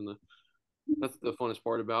think that's the funnest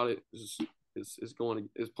part about it is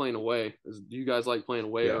playing away. Do you guys like playing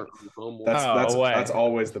away or home? That's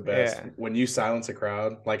always the best. Yeah. When you silence a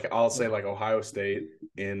crowd, like I'll say like Ohio State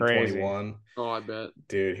in 21. Oh, I bet.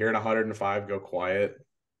 Dude, hearing 105 go quiet,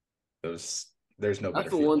 there's no better. That's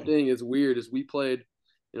the one thing is weird is we played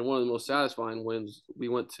in one of the most satisfying wins. We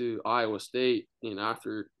went to Iowa State, and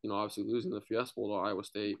after obviously losing the Fiesta Bowl to Iowa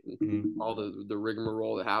State and all the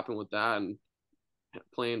rigmarole that happened with that and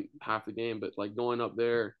playing half the game, but like going up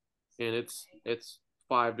there and it's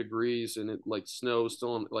 5 degrees and it like snows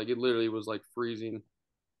still on, like it literally was like freezing,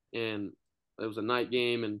 and it was a night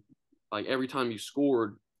game, and like every time you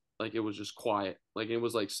scored, like it was just quiet. Like it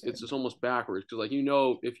was like it's just almost backwards because like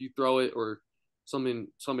if you throw it or something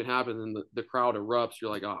happens and the crowd erupts,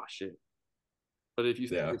 you're like, oh shit. But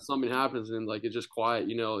if something happens and like it's just quiet,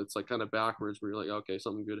 it's like kind of backwards where you're like, okay,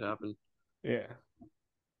 something good happened. Yeah.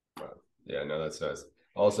 Yeah, no, that's nice.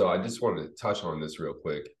 Also, I just wanted to touch on this real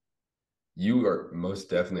quick. You are most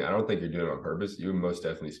definitely, I don't think you're doing it on purpose. You're most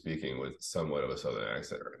definitely speaking with somewhat of a Southern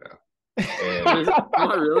accent right now. And Am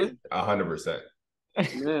I really? 100%.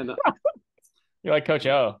 Man, You're like Coach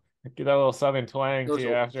O. Get that little Southern twang to Coach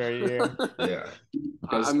you O. after a year. Yeah.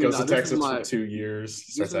 Goes to Texas for 2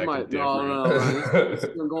 years. Starts acting different. No. This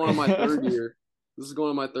is going on my third year. This is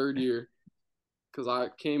going on my third year because I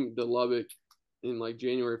came to Lubbock in like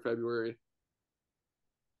January, February.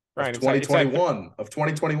 Right. 2021. Of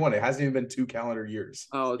 2021. It hasn't even been 2 calendar years.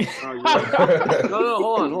 Oh, right. No,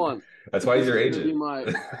 hold on. That's why he's your agent. Be my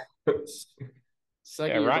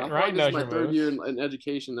second year. Ryan this knows is my your third moves. year in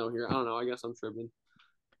education though here. I don't know. I guess I'm tripping.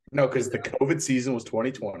 No, because the COVID season was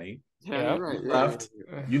 2020. Yeah, you're right.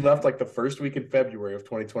 You left like the first week in February of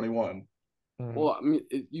 2021. Well, I mean,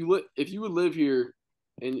 if you would live here,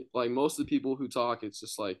 and like most of the people who talk, it's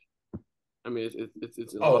just like, I mean,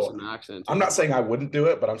 it's an awesome accent. I'm not saying I wouldn't do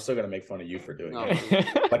it, but I'm still gonna make fun of you for doing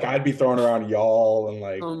it. Like I'd be throwing around y'all and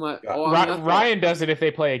like. Ryan does it if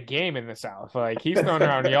they play a game in the South. Like he's throwing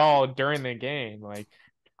around y'all during the game. Like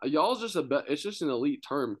y'all's just it's just an elite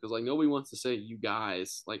term because like nobody wants to say you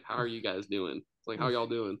guys. Like how are you guys doing? It's like how y'all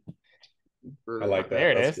doing? I like that.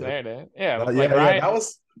 There it is. Yeah. Ryan, that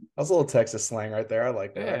was a little Texas slang right there. I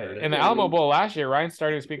like that. Yeah. In the Alamo Bowl last year, Ryan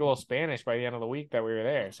started to speak a little Spanish by the end of the week that we were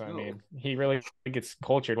there. So I mean, he really gets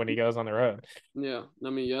cultured when he goes on the road. Yeah, I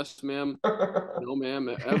mean, yes, ma'am. No, ma'am.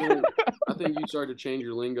 I think you start to change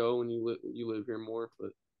your lingo when you live here more. But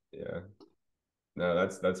yeah, no,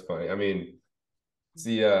 that's funny. I mean,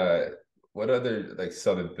 what other like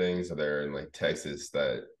Southern things are there in like Texas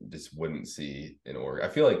that you just wouldn't see in Oregon?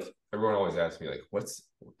 I feel like everyone always asks me like,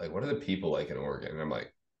 what are the people like in Oregon? And I'm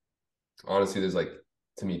like, honestly, there's like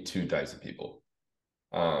to me 2 types of people,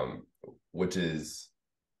 which is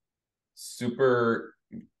super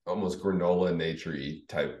almost granola nature-y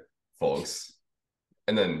type folks,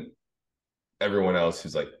 and then everyone else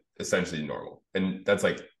who's like essentially normal, and that's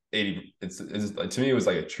like 80. It's to me it was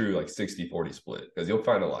like a true like 60-40 split because you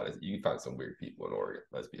can find some weird people in Oregon.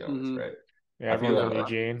 Let's be honest, right? Yeah, everyone from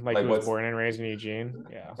Eugene, like who was born and raised in Eugene.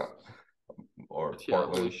 Yeah. Or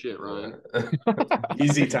Portland. Holy shit, Ryan.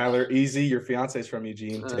 Easy, Tyler. Easy. Your fiance's from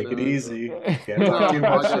Eugene. Take it easy. Can't talk too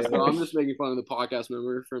much. No, I'm just making fun of the podcast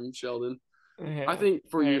member from Sheldon. Yeah, I think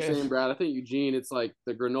for you saying, Brad, I think Eugene, it's like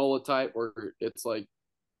the granola type, or it's like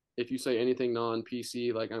if you say anything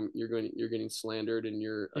non-PC, like you're getting slandered and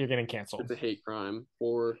you're getting canceled. It's a hate crime.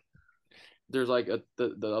 Or there's like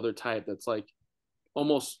the other type that's like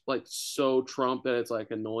almost like so Trump that it's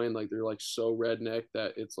like annoying. Like they're like so redneck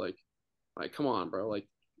that it's like come on, bro. Like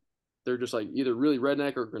they're just like either really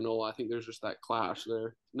redneck or granola. I think there's just that clash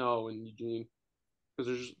there. No, in Eugene,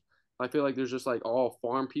 because I feel like there's just like all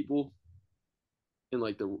farm people in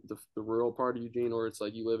like the rural part of Eugene, or it's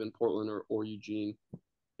like you live in Portland or Eugene,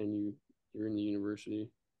 and you're in the university.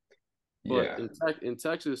 But in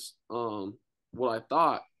Texas, what I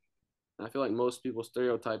thought, and I feel like most people's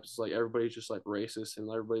stereotypes is like everybody's just like racist and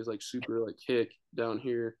everybody's like super like hick down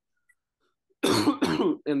here,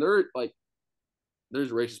 and they're like.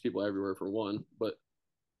 There's racist people everywhere for one, but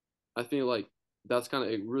I feel like that's kind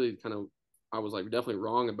of I was like definitely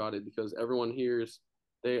wrong about it because everyone here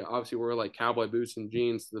they obviously wear like cowboy boots and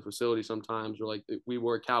jeans to the facility sometimes, or like we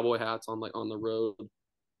wear cowboy hats on the road,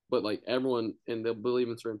 but like everyone and they'll believe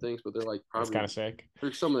in certain things, but they're like probably kind of sick.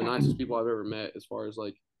 They're some of the nicest people I've ever met as far as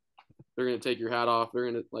like they're gonna take your hat off,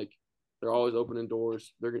 they're always opening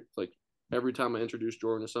doors. They're like every time I introduce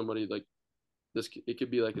Jordan to somebody like this, it could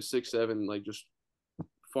be like a 6'7" like just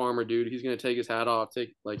farmer dude. He's gonna take his hat off,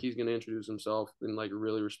 he's gonna introduce himself in like a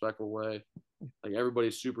really respectful way. Like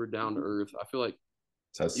everybody's super down to earth. I feel like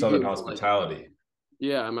it's Southern hospitality.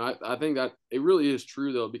 Yeah, I mean, I think that it really is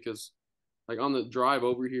true though, because like on the drive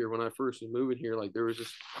over here when I first was moving here, like there was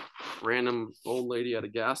this random old lady at a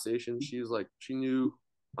gas station. She was like, she knew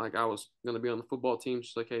like I was gonna be on the football team.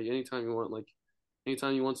 She's like, hey, anytime you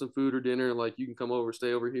want some food or dinner, like you can come over,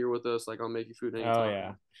 stay over here with us. Like I'll make you food anytime. Oh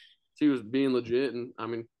yeah. She was being legit, and I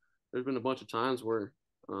mean, there's been a bunch of times where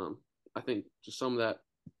I think just some of that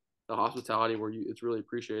the hospitality where it's really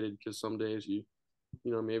appreciated because some days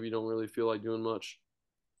maybe you don't really feel like doing much.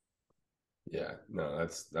 Yeah, no,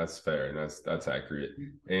 that's fair and that's accurate.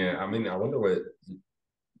 And I mean, I wonder what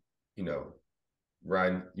you know,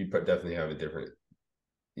 Ryan, you definitely have a different,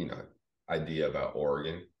 you know, idea about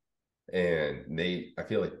Oregon. And Nate, I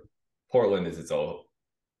feel like Portland is its own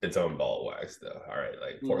ball of wax though. All right.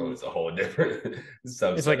 Like Portland is a whole different It's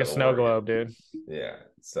subset like a of snow Oregon. globe, dude. Yeah.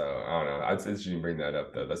 So I don't know. It's interesting you bring that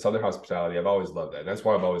up though. The Southern hospitality, I've always loved that. And that's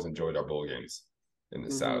why I've always enjoyed our bowl games in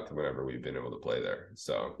the South whenever we've been able to play there.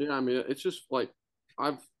 So Yeah, I mean, it's just like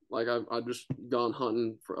I've I've just gone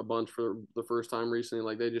hunting for a bunch for the first time recently.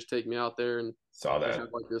 Like they just take me out there and saw they that. have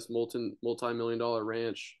like this multi-million-dollar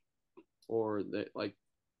ranch, or they like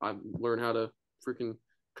I've learned how to freaking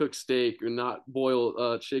cook steak and not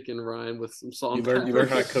boil chicken, Ryan, with some salt You and learn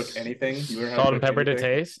pepper. how to cook anything. You learn how Salt to and cook pepper to anything.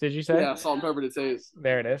 taste, did you say? Yeah, salt and pepper to taste.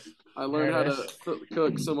 There it is. I learned There how it to is.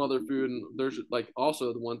 cook some other food, and there's like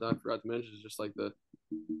also the one that I forgot to mention is just like the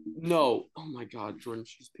no, oh my God, Jordan,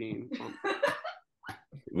 she's peeing.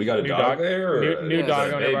 We got a New dog dog, there, or new Yes. dog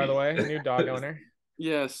is that a owner, by baby? the way. New dog owner.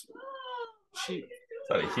 Yes, she. Is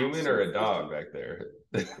that a human or a dog back there?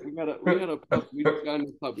 We had a pup. We just got a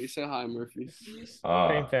new puppy. Say hi, Murphy.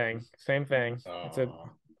 Same thing. Same thing.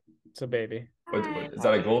 It's a baby. Is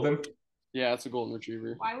that a golden? Yeah, it's a golden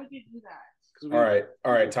retriever. Why would you do that?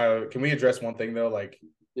 All right, Tyler. Can we address one thing though? Like,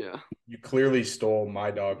 yeah, you clearly stole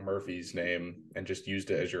my dog Murphy's name and just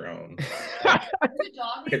used it as your own.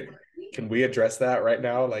 Can we address that right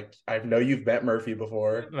now? Like, I know you've met Murphy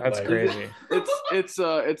before. That's like, crazy. It's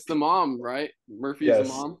the mom, right? Murphy Yes.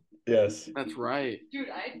 is the mom. Yes. That's right. Dude,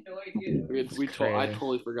 I had no idea. I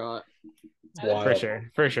totally forgot. Wild.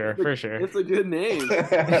 For sure. It's a good name. No,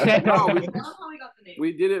 I love how we got the name.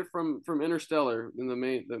 we did it from Interstellar, and the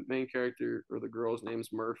main character or the girl's name's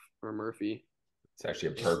Murphy. It's actually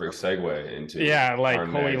a perfect segue into Yeah, like our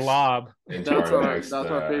holy next, lob. into That's our our next, that's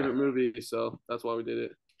our favorite movie, so that's why we did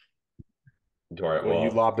it. into our, Well, you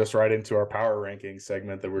lobbed us right into our power ranking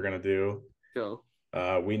segment that we're gonna do. Go.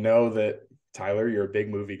 We know that Tyler, you're a big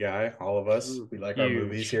movie guy. All of us, we like our Huge.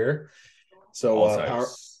 movies here. So all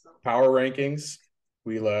sides. power rankings.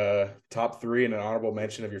 We'll top 3 and an honorable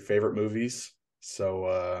mention of your favorite movies.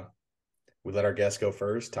 So we let our guest go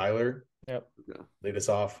first. Tyler, Yep. lead us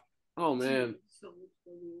off. Oh man,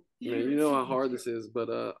 you know how hard this is, but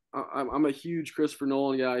I'm a huge Christopher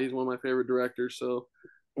Nolan guy. He's one of my favorite directors. So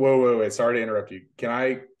Wait. Sorry to interrupt you.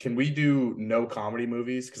 Can we do no comedy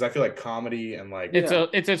movies? Because I feel like comedy and like It's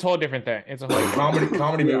a whole different thing. It's a whole like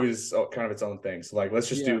comedy Yeah. movies kind of its own thing. So like let's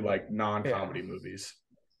just do like non-comedy movies.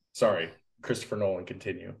 Sorry, Christopher Nolan,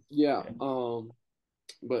 continue. yeah,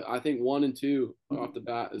 but I think 1 and 2 off the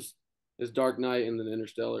bat is Dark Knight and then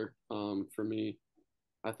Interstellar. For me,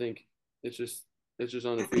 I think it's just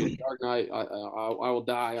undefeated. Dark Knight, I will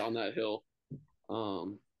die on that hill.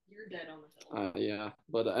 You're dead on the hill. Yeah,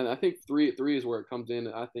 but and I think three is where it comes in.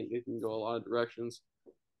 I think it can go a lot of directions.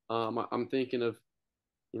 I'm thinking of,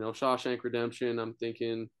 Shawshank Redemption. I'm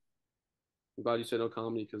thinking. I'm glad you said no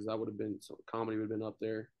comedy because that would have been comedy would have been up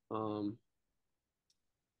there.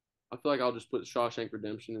 I feel like I'll just put Shawshank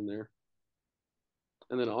Redemption in there,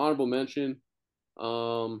 and then an honorable mention.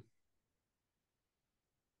 Oh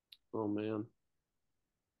man,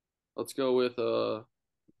 let's go with Have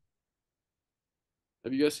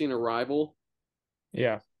you guys seen Arrival?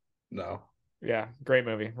 Yeah. No. Yeah. Great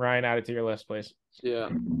movie. Ryan, add it to your list, please. Yeah,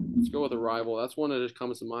 let's go with Arrival. That's one that just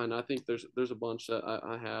comes to mind. I think there's a bunch that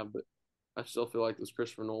I have, but I still feel like those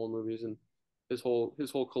Christopher Nolan movies and his whole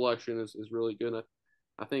collection is really good.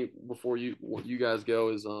 I think before you guys go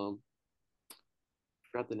is I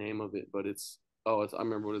forgot the name of it, but I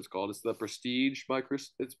remember what it's called. It's The Prestige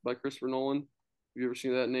it's by Christopher Nolan. Have you ever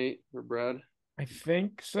seen that, Nate or Brad? I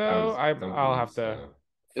think so. I'll have to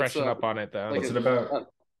freshen It's, up on it though. like What's it about?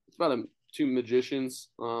 It's about two magicians,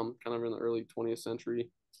 kind of in the early 20th century.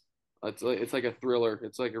 It's like a thriller.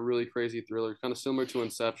 It's like a really crazy thriller, kind of similar to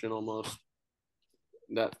Inception almost.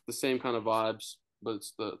 That the same kind of vibes, but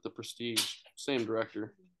it's the Prestige, same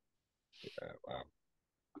director. Yeah,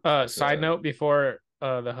 wow. Side note before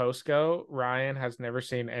the hosts go, Ryan has never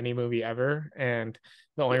seen any movie ever, and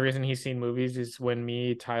the only reason he's seen movies is when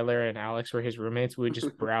me, Tyler, and Alex were his roommates. We would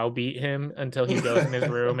just browbeat him until he goes in his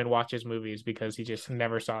room and watches movies because he just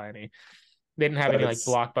never saw any. They didn't have any like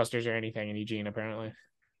blockbusters or anything in Eugene, apparently.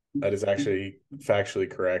 That is actually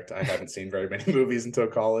factually correct. I haven't seen very many movies until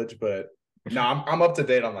college, but no, I'm up to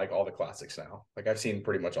date on like all the classics now. Like I've seen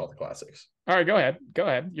pretty much all the classics. All right, go ahead.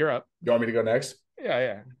 You're up. You want me to go next?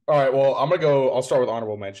 Yeah. All right. Well, I'll start with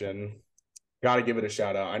honorable mention. Got to give it a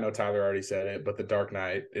shout out. I know Tyler already said it, but The Dark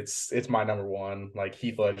Knight, it's my number one. Like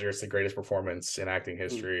Heath Ledger, it's the greatest performance in acting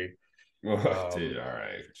history. Dude, all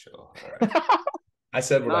right, chill. All right. I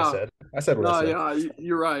said what I No, said. I said what no, I said. yeah,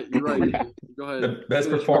 you're right. You're right. Go ahead. The best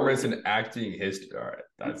Finish performance your- in acting history. All right,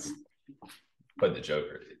 that's put the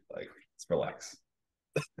Joker. Like, let's relax.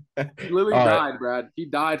 He literally All right. died, Brad. He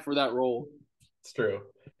died for that role. It's true.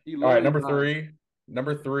 He All right, literally number died. three.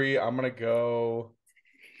 Number three, I'm gonna go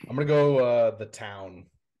The Town.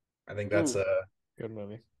 I think that's Good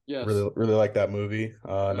movie. Yes. really like that movie.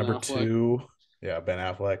 Ben Number Affleck. two, yeah, Ben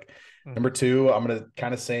Affleck. Mhm. Number two, I'm gonna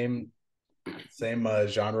kind of same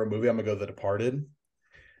genre movie. I'm gonna go The Departed.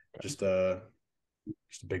 Just a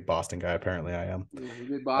big Boston guy. Apparently, I am. Yeah, he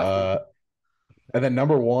did Boston. And then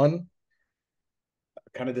number one,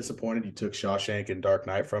 kind of disappointed you took Shawshank and Dark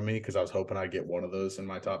Knight from me because I was hoping I'd get one of those in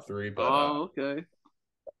my top three. But Okay.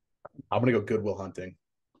 I'm gonna go Good Will Hunting,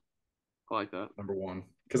 I like that. number one,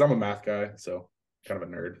 because I'm a math guy, so kind of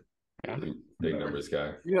a nerd. Big numbers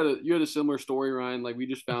guy. You had a similar story, Ryan. Like we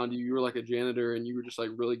just found you. You were like a janitor, and you were just like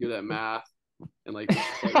really good at math, and like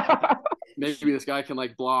maybe this guy can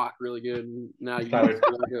like block really good. And now you Tyler-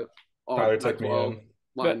 like Tyler took me in.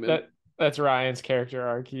 lineman. That's Ryan's character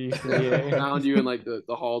arc. He used to be Found you in like the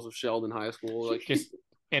halls of Sheldon High School, like just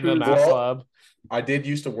in the math Well, club. I did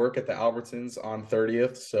used to work at the Albertsons on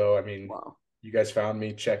 30th, so I mean, wow. you guys found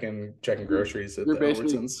me checking groceries at the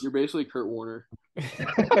Albertsons. You're basically Kurt Warner.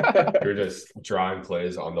 You're just drawing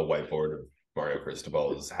plays on the whiteboard of Mario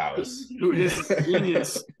Cristobal's house. Who is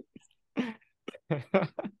genius?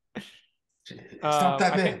 Stop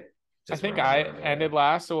that man. I think I ended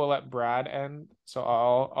last, so we'll let Brad end. So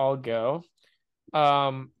I'll go.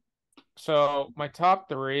 So my top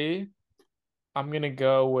three, I'm gonna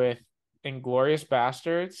go with Inglourious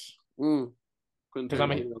Bastards. Because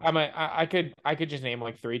I could just name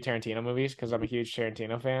like 3 Tarantino movies because I'm a huge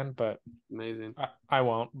Tarantino fan, but amazing. I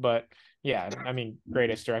won't. But yeah, I mean,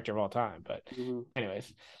 greatest director of all time. But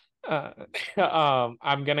anyways,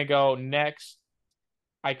 I'm gonna go next.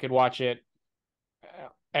 I could watch it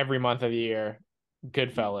every month of the year.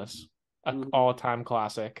 Goodfellas, an all-time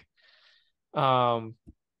classic. And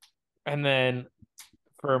then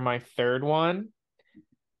for my third one,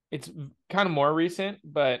 it's kind of more recent,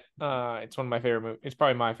 but it's one of my favorite movies. It's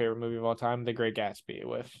probably my favorite movie of all time, The Great Gatsby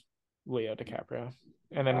with Leo DiCaprio.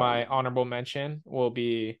 And then my honorable mention will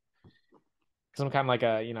be, because I'm kind of like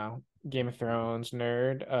a, Game of Thrones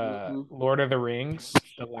nerd, Lord of the Rings,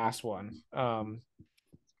 the last one,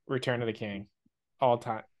 Return of the King, all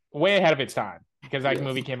time. Way ahead of its time, because that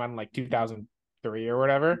movie came out in like 2003 or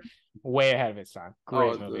whatever. Way ahead of its time.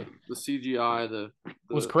 Great movie. The CGI, it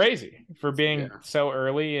was crazy for being so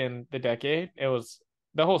early in the decade. It was,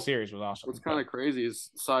 the whole series was awesome. What's kind of crazy is,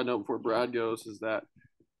 side note before Brad goes, is that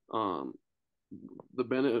only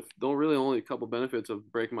a couple benefits of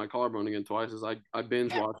breaking my collarbone again twice is I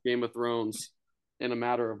binge watched Game of Thrones in a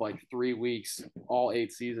matter of like 3 weeks, all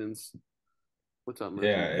 8 seasons. What's up, man?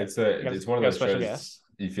 Yeah, it's one of those shows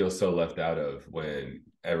you feel so left out of when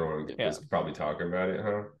everyone is probably talking about it,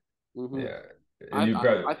 huh? Yeah.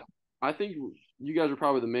 I think you guys are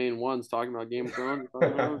probably the main ones talking about Game of Thrones.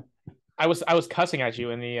 I was cussing at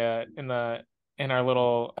you in our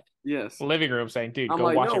little living room saying, "Dude,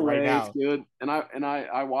 go watch it right now." It's good, and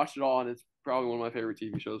I watched it all, and it's probably one of my favorite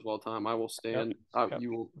TV shows of all time. I will stand. I'll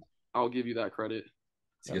give you that credit.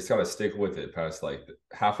 So you just gotta stick with it past like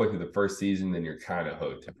halfway through the first season, then you're kind of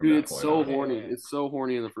hooked. Dude, it's so horny. It's so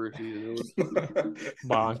horny in the first season.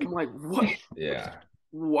 Bonk. I'm like, what? Yeah.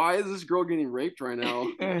 Why is this girl getting raped right now?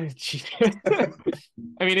 I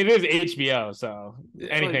mean, it is HBO, so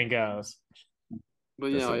anything goes.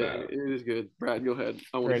 But yeah, it is good. Brad, go ahead.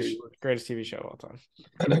 I want to hear you. Greatest TV show of all time.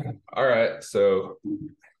 All right, so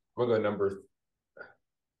we'll go number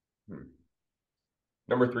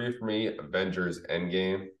 3 for me, Avengers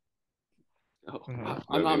Endgame.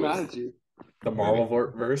 I'm not mad at you. The Marvel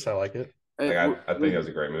verse, I like it. I think it was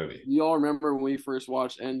a great movie. You all remember when we first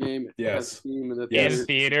watched Endgame? Yes. In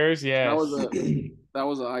theaters, yes. That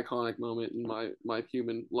was an iconic moment in my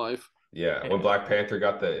human life. Yeah, when Black Panther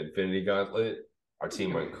got the Infinity Gauntlet, our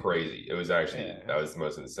team went crazy. It was actually that was the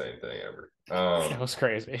most insane thing ever. That was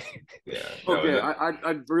crazy. Yeah. Okay,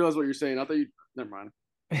 I realized what you're saying. I thought you. Never mind.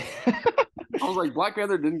 I was like, Black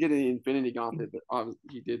Panther didn't get an Infinity Gauntlet, but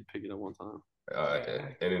he did pick it up one time.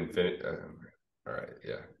 An Infinity. All right,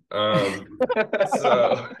 yeah.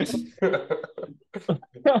 So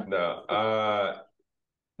no.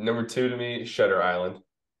 Number 2 to me, Shutter Island.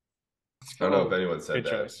 I don't know if anyone said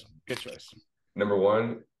that. Good choice. Number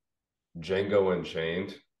 1, Django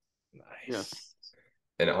Unchained. Nice. Yes.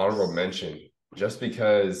 An honorable mention, just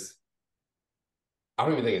because I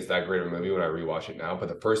don't even think it's that great of a movie when I rewatch it now. But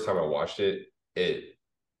the first time I watched it,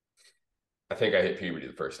 I think I hit puberty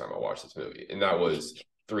the first time I watched this movie, and that was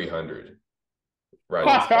 300.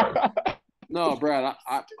 Right. Start. No, Brad,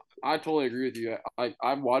 I totally agree with you.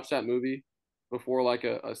 I've watched that movie before, like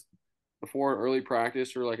before early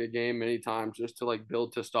practice or like a game many times, just to like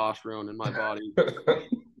build testosterone in my body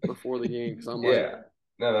before the game, because I'm like, Yeah.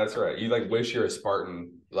 No, that's right. You like wish you're a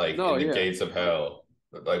Spartan, like no, in the yeah, gates of hell,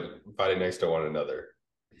 like fighting next to one another.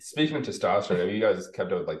 Speaking of testosterone, have you guys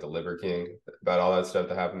kept up with like the Liver King about all that stuff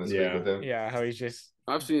that happened this week with him? Yeah, how he's just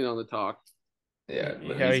I've seen it on the talk. Yeah,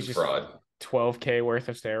 how he's a just fraud. 12K worth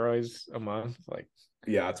of steroids a month, like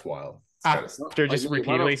Yeah, it's wild. after just Like, Nate,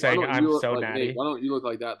 repeatedly saying I'm look, so like, natty. Nate, why don't you look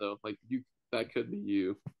like that though? Like that could be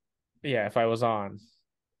you. Yeah, if I was on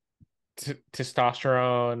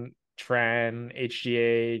testosterone, tren,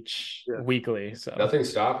 HGH Yeah. weekly. So Nothing's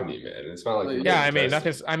stopping you, man. It's not like Yeah, you're yeah, getting I mean, tested.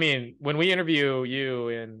 nothing's. I mean, when we interview you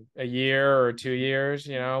in a year or 2 years,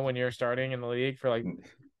 when you're starting in the league for like,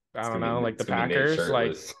 I don't know, like the it's gonna be Nate Packers, like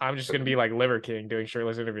shirtless. I'm just gonna be like Liver King doing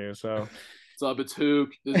shirtless interviews. So What's up? It's Hook.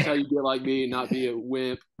 This is how you get like me, not be a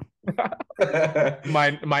wimp.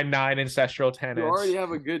 my 9 ancestral You tenants. already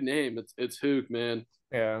have a good name. It's Hook, man.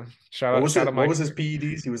 Yeah. Shout What out. was his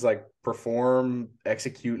PEDs? He was like perform,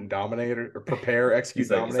 execute, and dominate, or prepare, execute,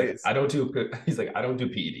 dominate. I don't do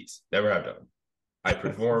PEDs. Never have done. I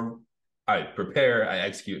perform, I prepare, I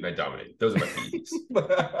execute, and I dominate. Those are my PEDs.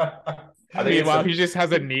 Meanwhile, he just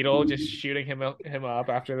has a needle just shooting him up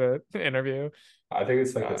after the interview. I think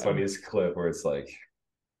it's like the funniest clip where it's like,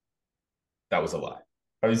 that was a lie.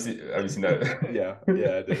 Have you seen that? Yeah, I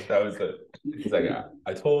did. That was it. He's like,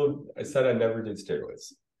 I said I never did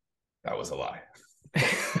steroids. That was a lie.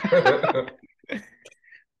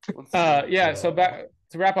 Yeah. So back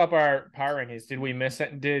to wrap up our power rankings. Did we miss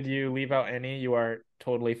it? Did you leave out any you are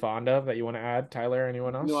totally fond of that you want to add, Tyler?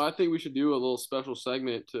 Anyone else? No, I think we should do a little special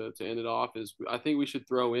segment to end it off. I think we should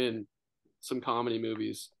throw in some comedy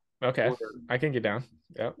movies. Okay, I can get down.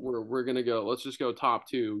 Yeah, we're gonna go. Let's just go top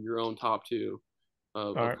 2, your own top 2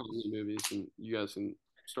 of right. comedy movies, and you guys can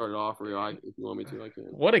start it off, or if you want me to, I can.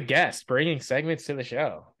 What a guest bringing segments to the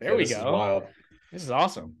show. There we go. This is wild. This is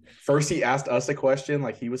awesome. First, he asked us a question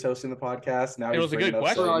like he was hosting the podcast. Now it was a good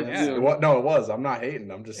question. Yeah. It was. I'm not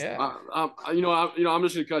hating. I'm just. Yeah. I'm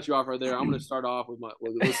just gonna cut you off right there. I'm gonna start off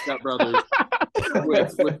with Step Brothers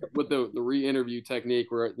with the re-interview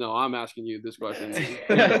technique. Where I'm asking you this question.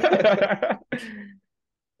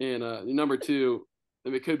 And number 2,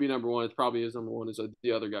 if it could be number 1, it probably is number 1. Is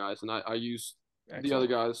The Other Guys, and I use Excellent. The Other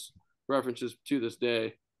Guys references to this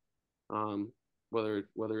day. Whether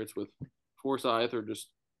it's with Forsyth or just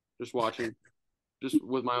watching, just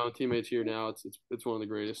with my own teammates here now, it's one of the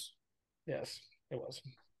greatest. Yes, it was.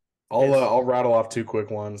 I'll rattle off 2 quick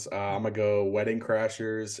ones. I'm gonna go Wedding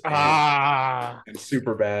Crashers and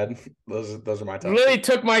Super Bad. Those are my top. Lily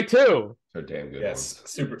took my 2. They're damn good. Yes,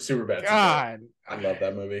 ones. Super Bad. God, I love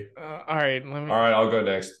that movie. All right, I'll go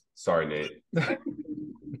next. Sorry, Nate.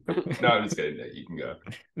 No, I'm just kidding, Nate. You can go.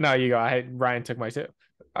 No, you go. Ryan took my 2.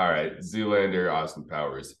 All right, Zoolander, Austin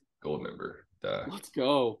Powers, Goldmember. Let's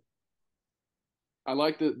go. I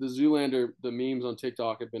like the Zoolander. The memes on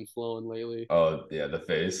TikTok have been flowing lately. Oh yeah, the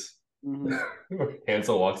face. Mm-hmm.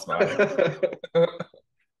 Hansel walks by.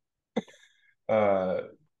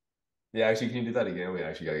 Yeah, actually, can you do that again? We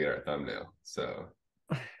actually gotta get our thumbnail. So,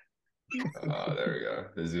 there we go.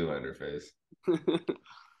 The Zoolander face.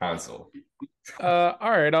 Hansel. All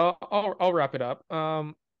right, I'll wrap it up.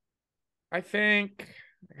 I think,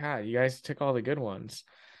 God, you guys took all the good ones.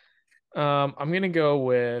 I'm gonna go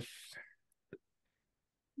with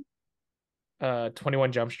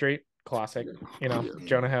 21 Jump Street, classic.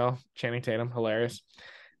 Jonah Hill, Channing Tatum, hilarious.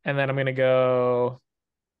 And then I'm gonna go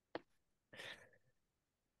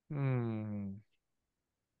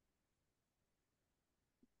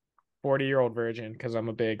 40-Year-Old Virgin, because I'm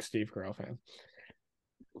a big Steve Carell fan.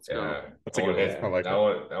 Yeah, that's a good one. I like that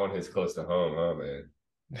one. That one hits close to home, huh, man?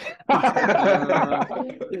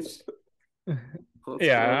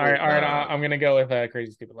 Yeah, all right. I'm gonna go with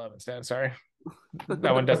Crazy Stupid Love instead. Sorry,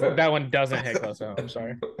 that one doesn't hit close to home.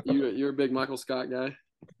 Sorry. You're a big Michael Scott guy.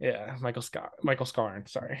 Yeah, Michael Scarn.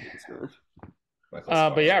 Sorry.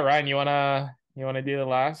 But yeah, Ryan, you wanna do the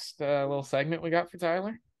last little segment we got for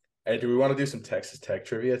Tyler? Hey, do we want to do some Texas Tech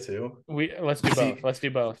trivia too? Let's do both. Let's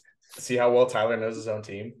do both. See how well Tyler knows his own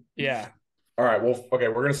team. Yeah. All right. Well, okay.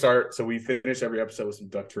 We're gonna start. So we finish every episode with some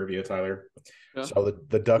Duck trivia, Tyler. Yeah. So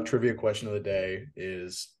the Duck trivia question of the day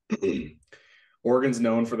is: Oregon's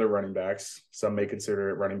known for their running backs. Some may consider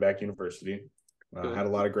it running back university. Had a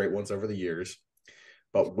lot of great ones over the years.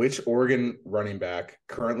 But which Oregon running back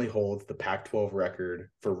currently holds the Pac-12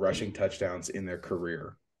 record for rushing touchdowns in their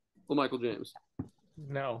career? Well, Michael James.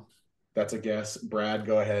 No. That's a guess. Brad,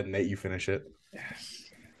 go ahead. Nate, you finish it. Yes.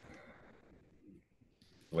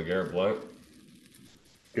 LeGarrette Blunt.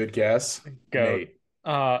 Good guess. Go. Nate.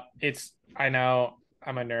 It's I know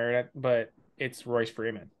I'm a nerd, but it's Royce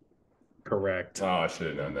Freeman. Correct. Oh, I should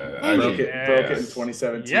have known that. Dang Broke it. it in Yes.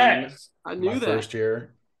 2017. Yes. I My knew that. first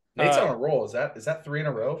year. Nate's on a roll. Is that 3 in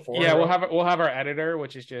a row? 4 in Yeah, a row? we'll have our editor,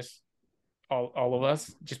 which is just all of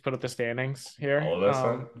us, just put up the standings here. All of us,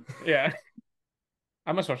 huh? Yeah.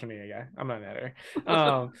 I'm a social media guy. I'm not an editor.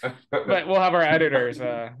 But we'll have our editors,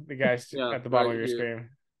 the guys Yeah, at the bottom of right your here. screen.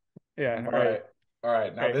 Yeah, All right. All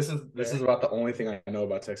right. Now Right this is there. about the only thing I know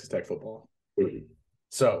about Texas Tech football.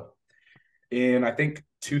 So, in I think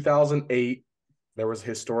 2008, there was a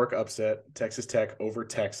historic upset, Texas Tech over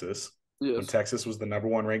Texas, when Yes. Texas was the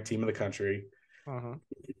 #1 ranked team in the country. Uh-huh.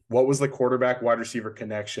 What was the quarterback wide receiver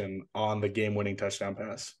connection on the game-winning touchdown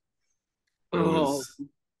pass? It was I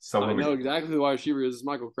someone. know exactly who the wide receiver is. It's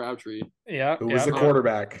Michael Crabtree. Yeah. Who was yeah. the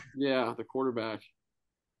quarterback? Yeah, the quarterback.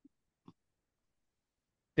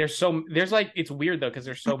 There's like it's weird though because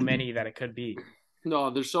there's so many that it could be. No,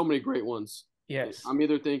 there's so many great ones. Yes. I'm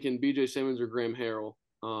either thinking B.J. Simmons or Graham Harrell.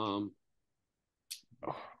 I'm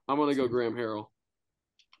gonna go Graham Harrell.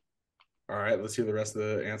 All right, let's hear the rest of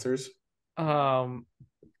the answers.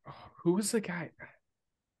 Who was the guy?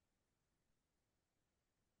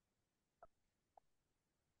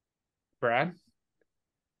 Brad?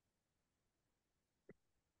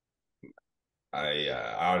 I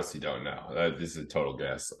honestly don't know. This is a total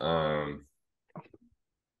guess.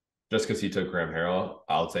 Just because he took Graham Harrell,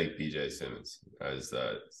 I'll take BJ Simmons as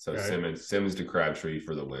so Right. Simmons to Crabtree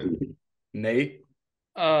for the win. Nate?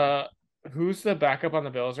 Who's the backup on the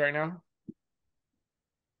Bills right now?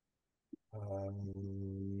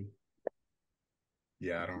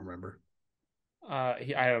 Yeah, I don't remember.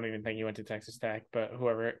 I don't even think he went to Texas Tech, but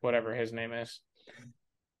whatever his name is.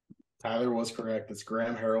 Tyler was correct. It's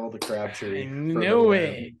Graham Harrell, the Crabtree. I knew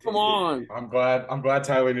it. Come on. I'm glad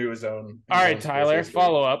Tyler knew his own. All right, Tyler,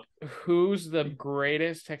 follow up. Who's the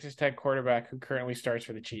greatest Texas Tech quarterback who currently starts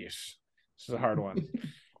for the Chiefs? This is a hard one.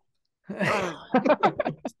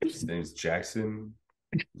 His name's Jackson.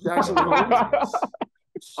 Jackson Holmes.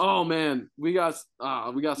 Oh man, we got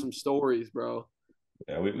some stories, bro.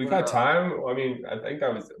 Yeah, we got time. I mean, I think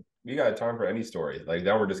we got time for any story. Like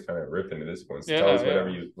now we're just kind of ripping at this point. So tell us whatever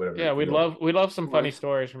you Yeah, we'd love some funny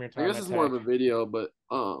stories from your time. I guess it's more of a video, but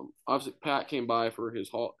obviously Pat came by for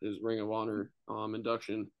his Ring of Honor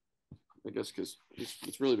induction. I guess because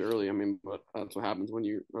it's really early. I mean, but that's what happens when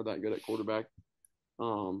you are that good at quarterback.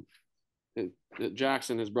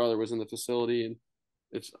 Jackson, his brother, was in the facility, and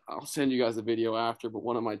I'll send you guys the video after. But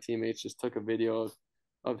one of my teammates just took a video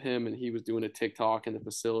of him, and he was doing a TikTok in the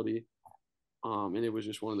facility. And it was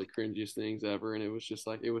just one of the cringiest things ever. And it was just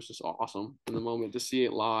awesome in the moment to see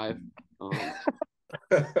it live.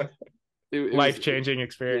 Life-changing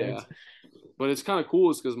experience. Yeah. But it's kind of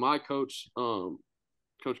cool is because my coach,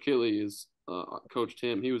 Coach Kitley, is coached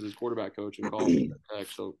him. He was his quarterback coach in college.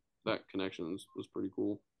 So that connection was pretty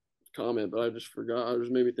cool. Comment, but I just forgot. I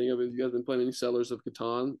just made me think of it. You guys been playing any Settlers of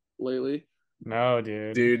Catan lately? No,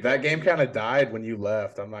 dude. Dude, that game kind of died when you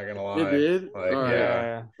left. I'm not gonna lie. It did. Like, all right.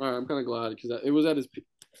 Yeah. All right. I'm kind of glad because it was at his.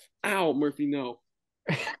 Ow, Murphy! No.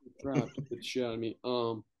 Crap! It shit out of me.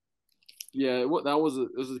 Yeah. It was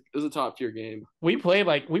a top tier game. We played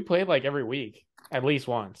like every week at least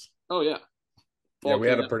once. Oh yeah. Yeah, we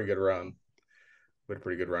had a pretty good run. We had a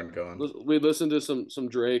pretty good run going. We listened to some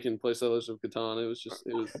Drake and play Settlers of Catan. It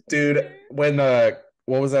was. Dude, when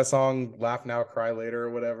what was that song? Laugh Now, Cry Later, or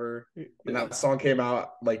whatever. And that song came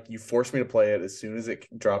out, like you forced me to play it as soon as it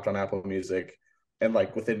dropped on Apple Music, and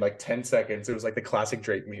like within like 10 seconds, it was like the classic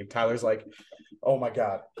Drake meme. Tyler's like, "Oh my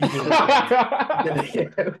god, he did it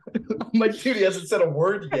again." I'm like, dude, he hasn't said a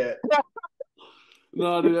word yet.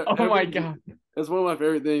 No, dude. Oh my god, it's one of my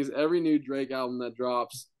favorite things. Every new Drake album that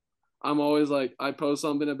drops, I'm always like, I post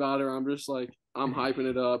something about it. I'm just like, I'm hyping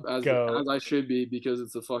it up as I should be because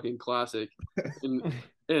it's a fucking classic.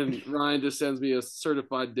 And Ryan just sends me a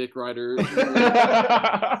certified dick rider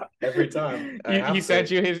every time. He sent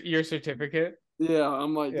you your certificate. Yeah,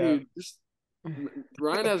 I'm like, dude,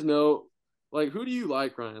 Ryan has no. Like, who do you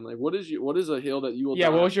like, Ryan? Like, what is a hill that you will? Yeah,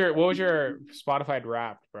 what was your Spotify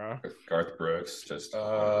Wrapped, bro? Garth Brooks, just.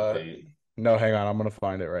 No, hang on. I'm gonna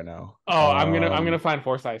find it right now. Oh, I'm gonna find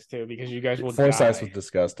Forsyth too because you guys will. Forsyth was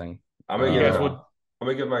disgusting. I'm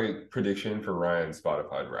gonna give my prediction for Ryan's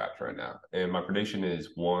Spotify Wrapped right now, and my prediction is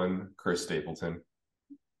 1 Chris Stapleton.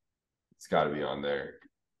 It's got to be on there.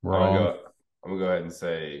 Wrong. I'm gonna go ahead and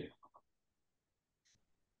say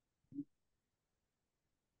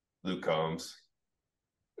Luke Combs.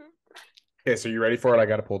 Okay, so you ready for it? I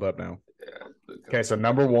got it pulled up now. Yeah. Okay, so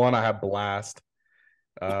number 1, I have Blast.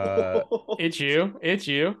 It's you. It's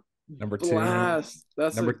you. Number 2. Blast.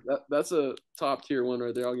 That's Number- that's a top tier one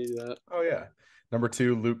right there. I'll give you that. Oh yeah. Number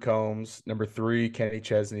 2, Luke Combs. Number 3, Kenny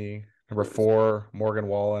Chesney. Number 4, Morgan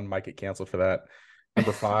Wallen. Might get canceled for that.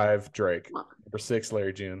 Number 5, Drake. Number 6,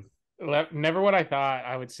 Larry June. Never would I thought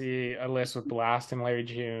I would see a list with Blast and Larry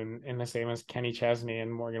June in the same as Kenny Chesney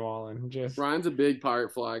and Morgan Wallen. Just Ryan's a big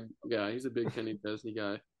pirate flag guy. He's a big Kenny Chesney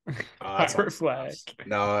guy. pirate flag.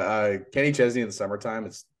 No, Kenny Chesney in the summertime,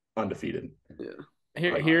 it's undefeated. Yeah.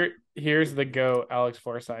 Here's the GOAT Alex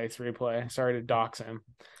Forsyth's replay. Sorry to dox him.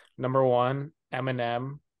 Number 1,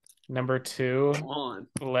 Eminem. Number 2, Come on.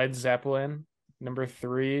 Led Zeppelin. Number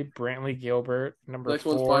 3, Brantley Gilbert. Number Next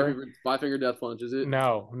 4, one's five finger death punch, is it?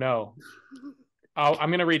 No. I'm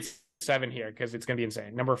gonna read 7 here because it's gonna be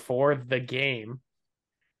insane. Number 4, The Game.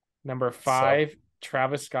 Number 5,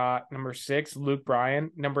 Travis Scott. Number 6, Luke Bryan.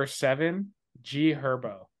 Number 7, G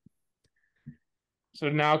Herbo. So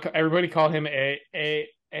now everybody call him a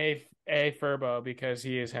Furbo because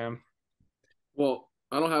he is him. Well,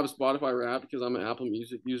 I don't have a Spotify Wrapped because I'm an Apple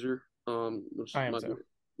Music user. Which I am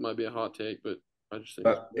might be a hot take, but I just think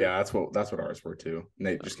that's what ours were too.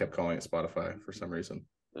 Nate just kept calling it Spotify for some reason.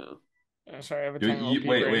 yeah. Sorry, I have a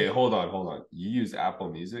wait, hold on. You use Apple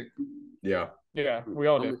Music? Yeah. Yeah, we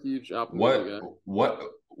all I'm do. a huge Apple Music guy.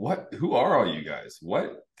 What? Who are all you guys?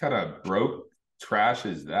 What kind of broke trash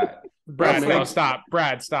is that? Brad, no, stop.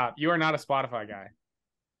 Brad, stop. You are not a Spotify guy.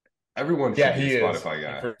 Everyone should be a Spotify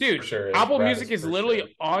guy. Dude, sure Apple Music is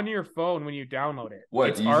literally on your phone when you download it. What?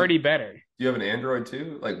 It's already better. Do you have an Android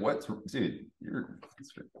too? Like what? Dude,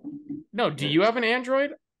 No, do you have an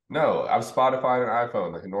Android? No, I have Spotify and an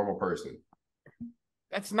iPhone like a normal person.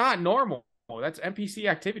 That's not normal. That's NPC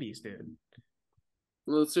activities, dude.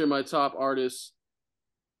 Let's hear my top artists.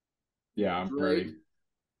 Yeah, I'm Drake. ready.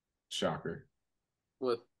 Shocker.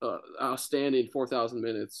 With outstanding 4,000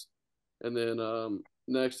 minutes. And then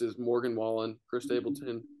next is Morgan Wallen, Chris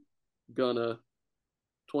Stapleton, Gunna,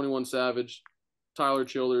 21 Savage, Tyler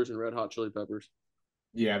Childers, and Red Hot Chili Peppers.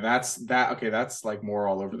 Yeah, that's that's like more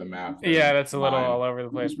all over the map. Yeah, that's a little all over the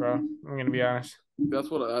place, bro. I'm gonna be honest. That's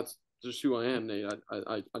just who I am, Nate.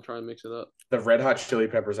 I try and mix it up. The Red Hot Chili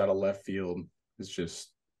Peppers out of left field is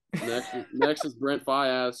just Next is Brent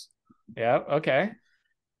Faiyaz. Yeah, okay.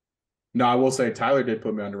 No, I will say Tyler did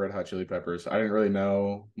put me onto Red Hot Chili Peppers. I didn't really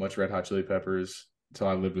know much Red Hot Chili Peppers until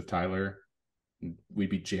I lived with Tyler. We'd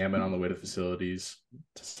be jamming on the way to facilities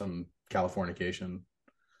to some Californication.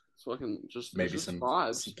 It's fucking just Maybe just some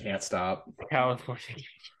vibes. Can't Stop. California.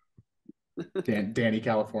 Danny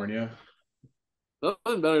California.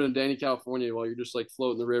 Nothing better than Danny California while you're just like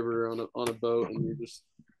floating the river on a boat and you're just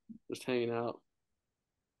hanging out.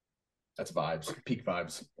 That's vibes. Peak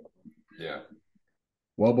vibes. Yeah.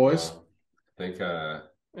 Well, boys. I think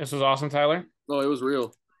This was awesome, Tyler. Oh, it was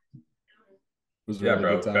real. It was yeah, really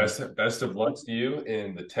bro. good time. Best of luck to you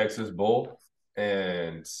in the Texas Bowl.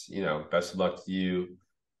 And best of luck to you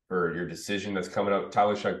for your decision that's coming up.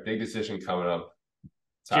 Tyler Shough, big decision coming up.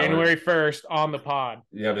 Tyler, January 1st on the pod.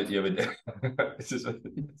 You have it. It's just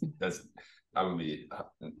that's. I'm gonna be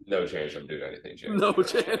no chance I'm doing anything. No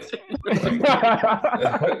chance.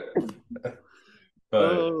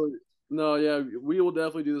 But no, yeah, we will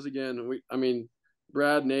definitely do this again.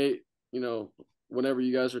 Brad, Nate, whenever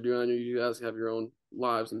you guys are doing, I know you guys have your own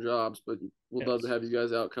lives and jobs, but we'll love to have you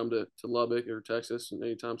guys out, come to Lubbock or Texas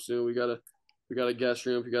anytime soon. We got a guest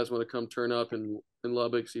room if you guys want to come turn up in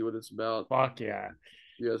Lubbock, see what it's about. Fuck yeah.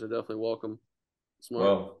 You guys are definitely welcome. Smart.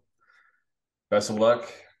 Well, best of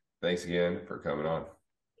luck. Thanks again for coming on.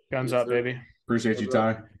 Guns up, baby. Appreciate you,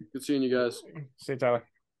 Ty. Good seeing you guys. See you, Tyler.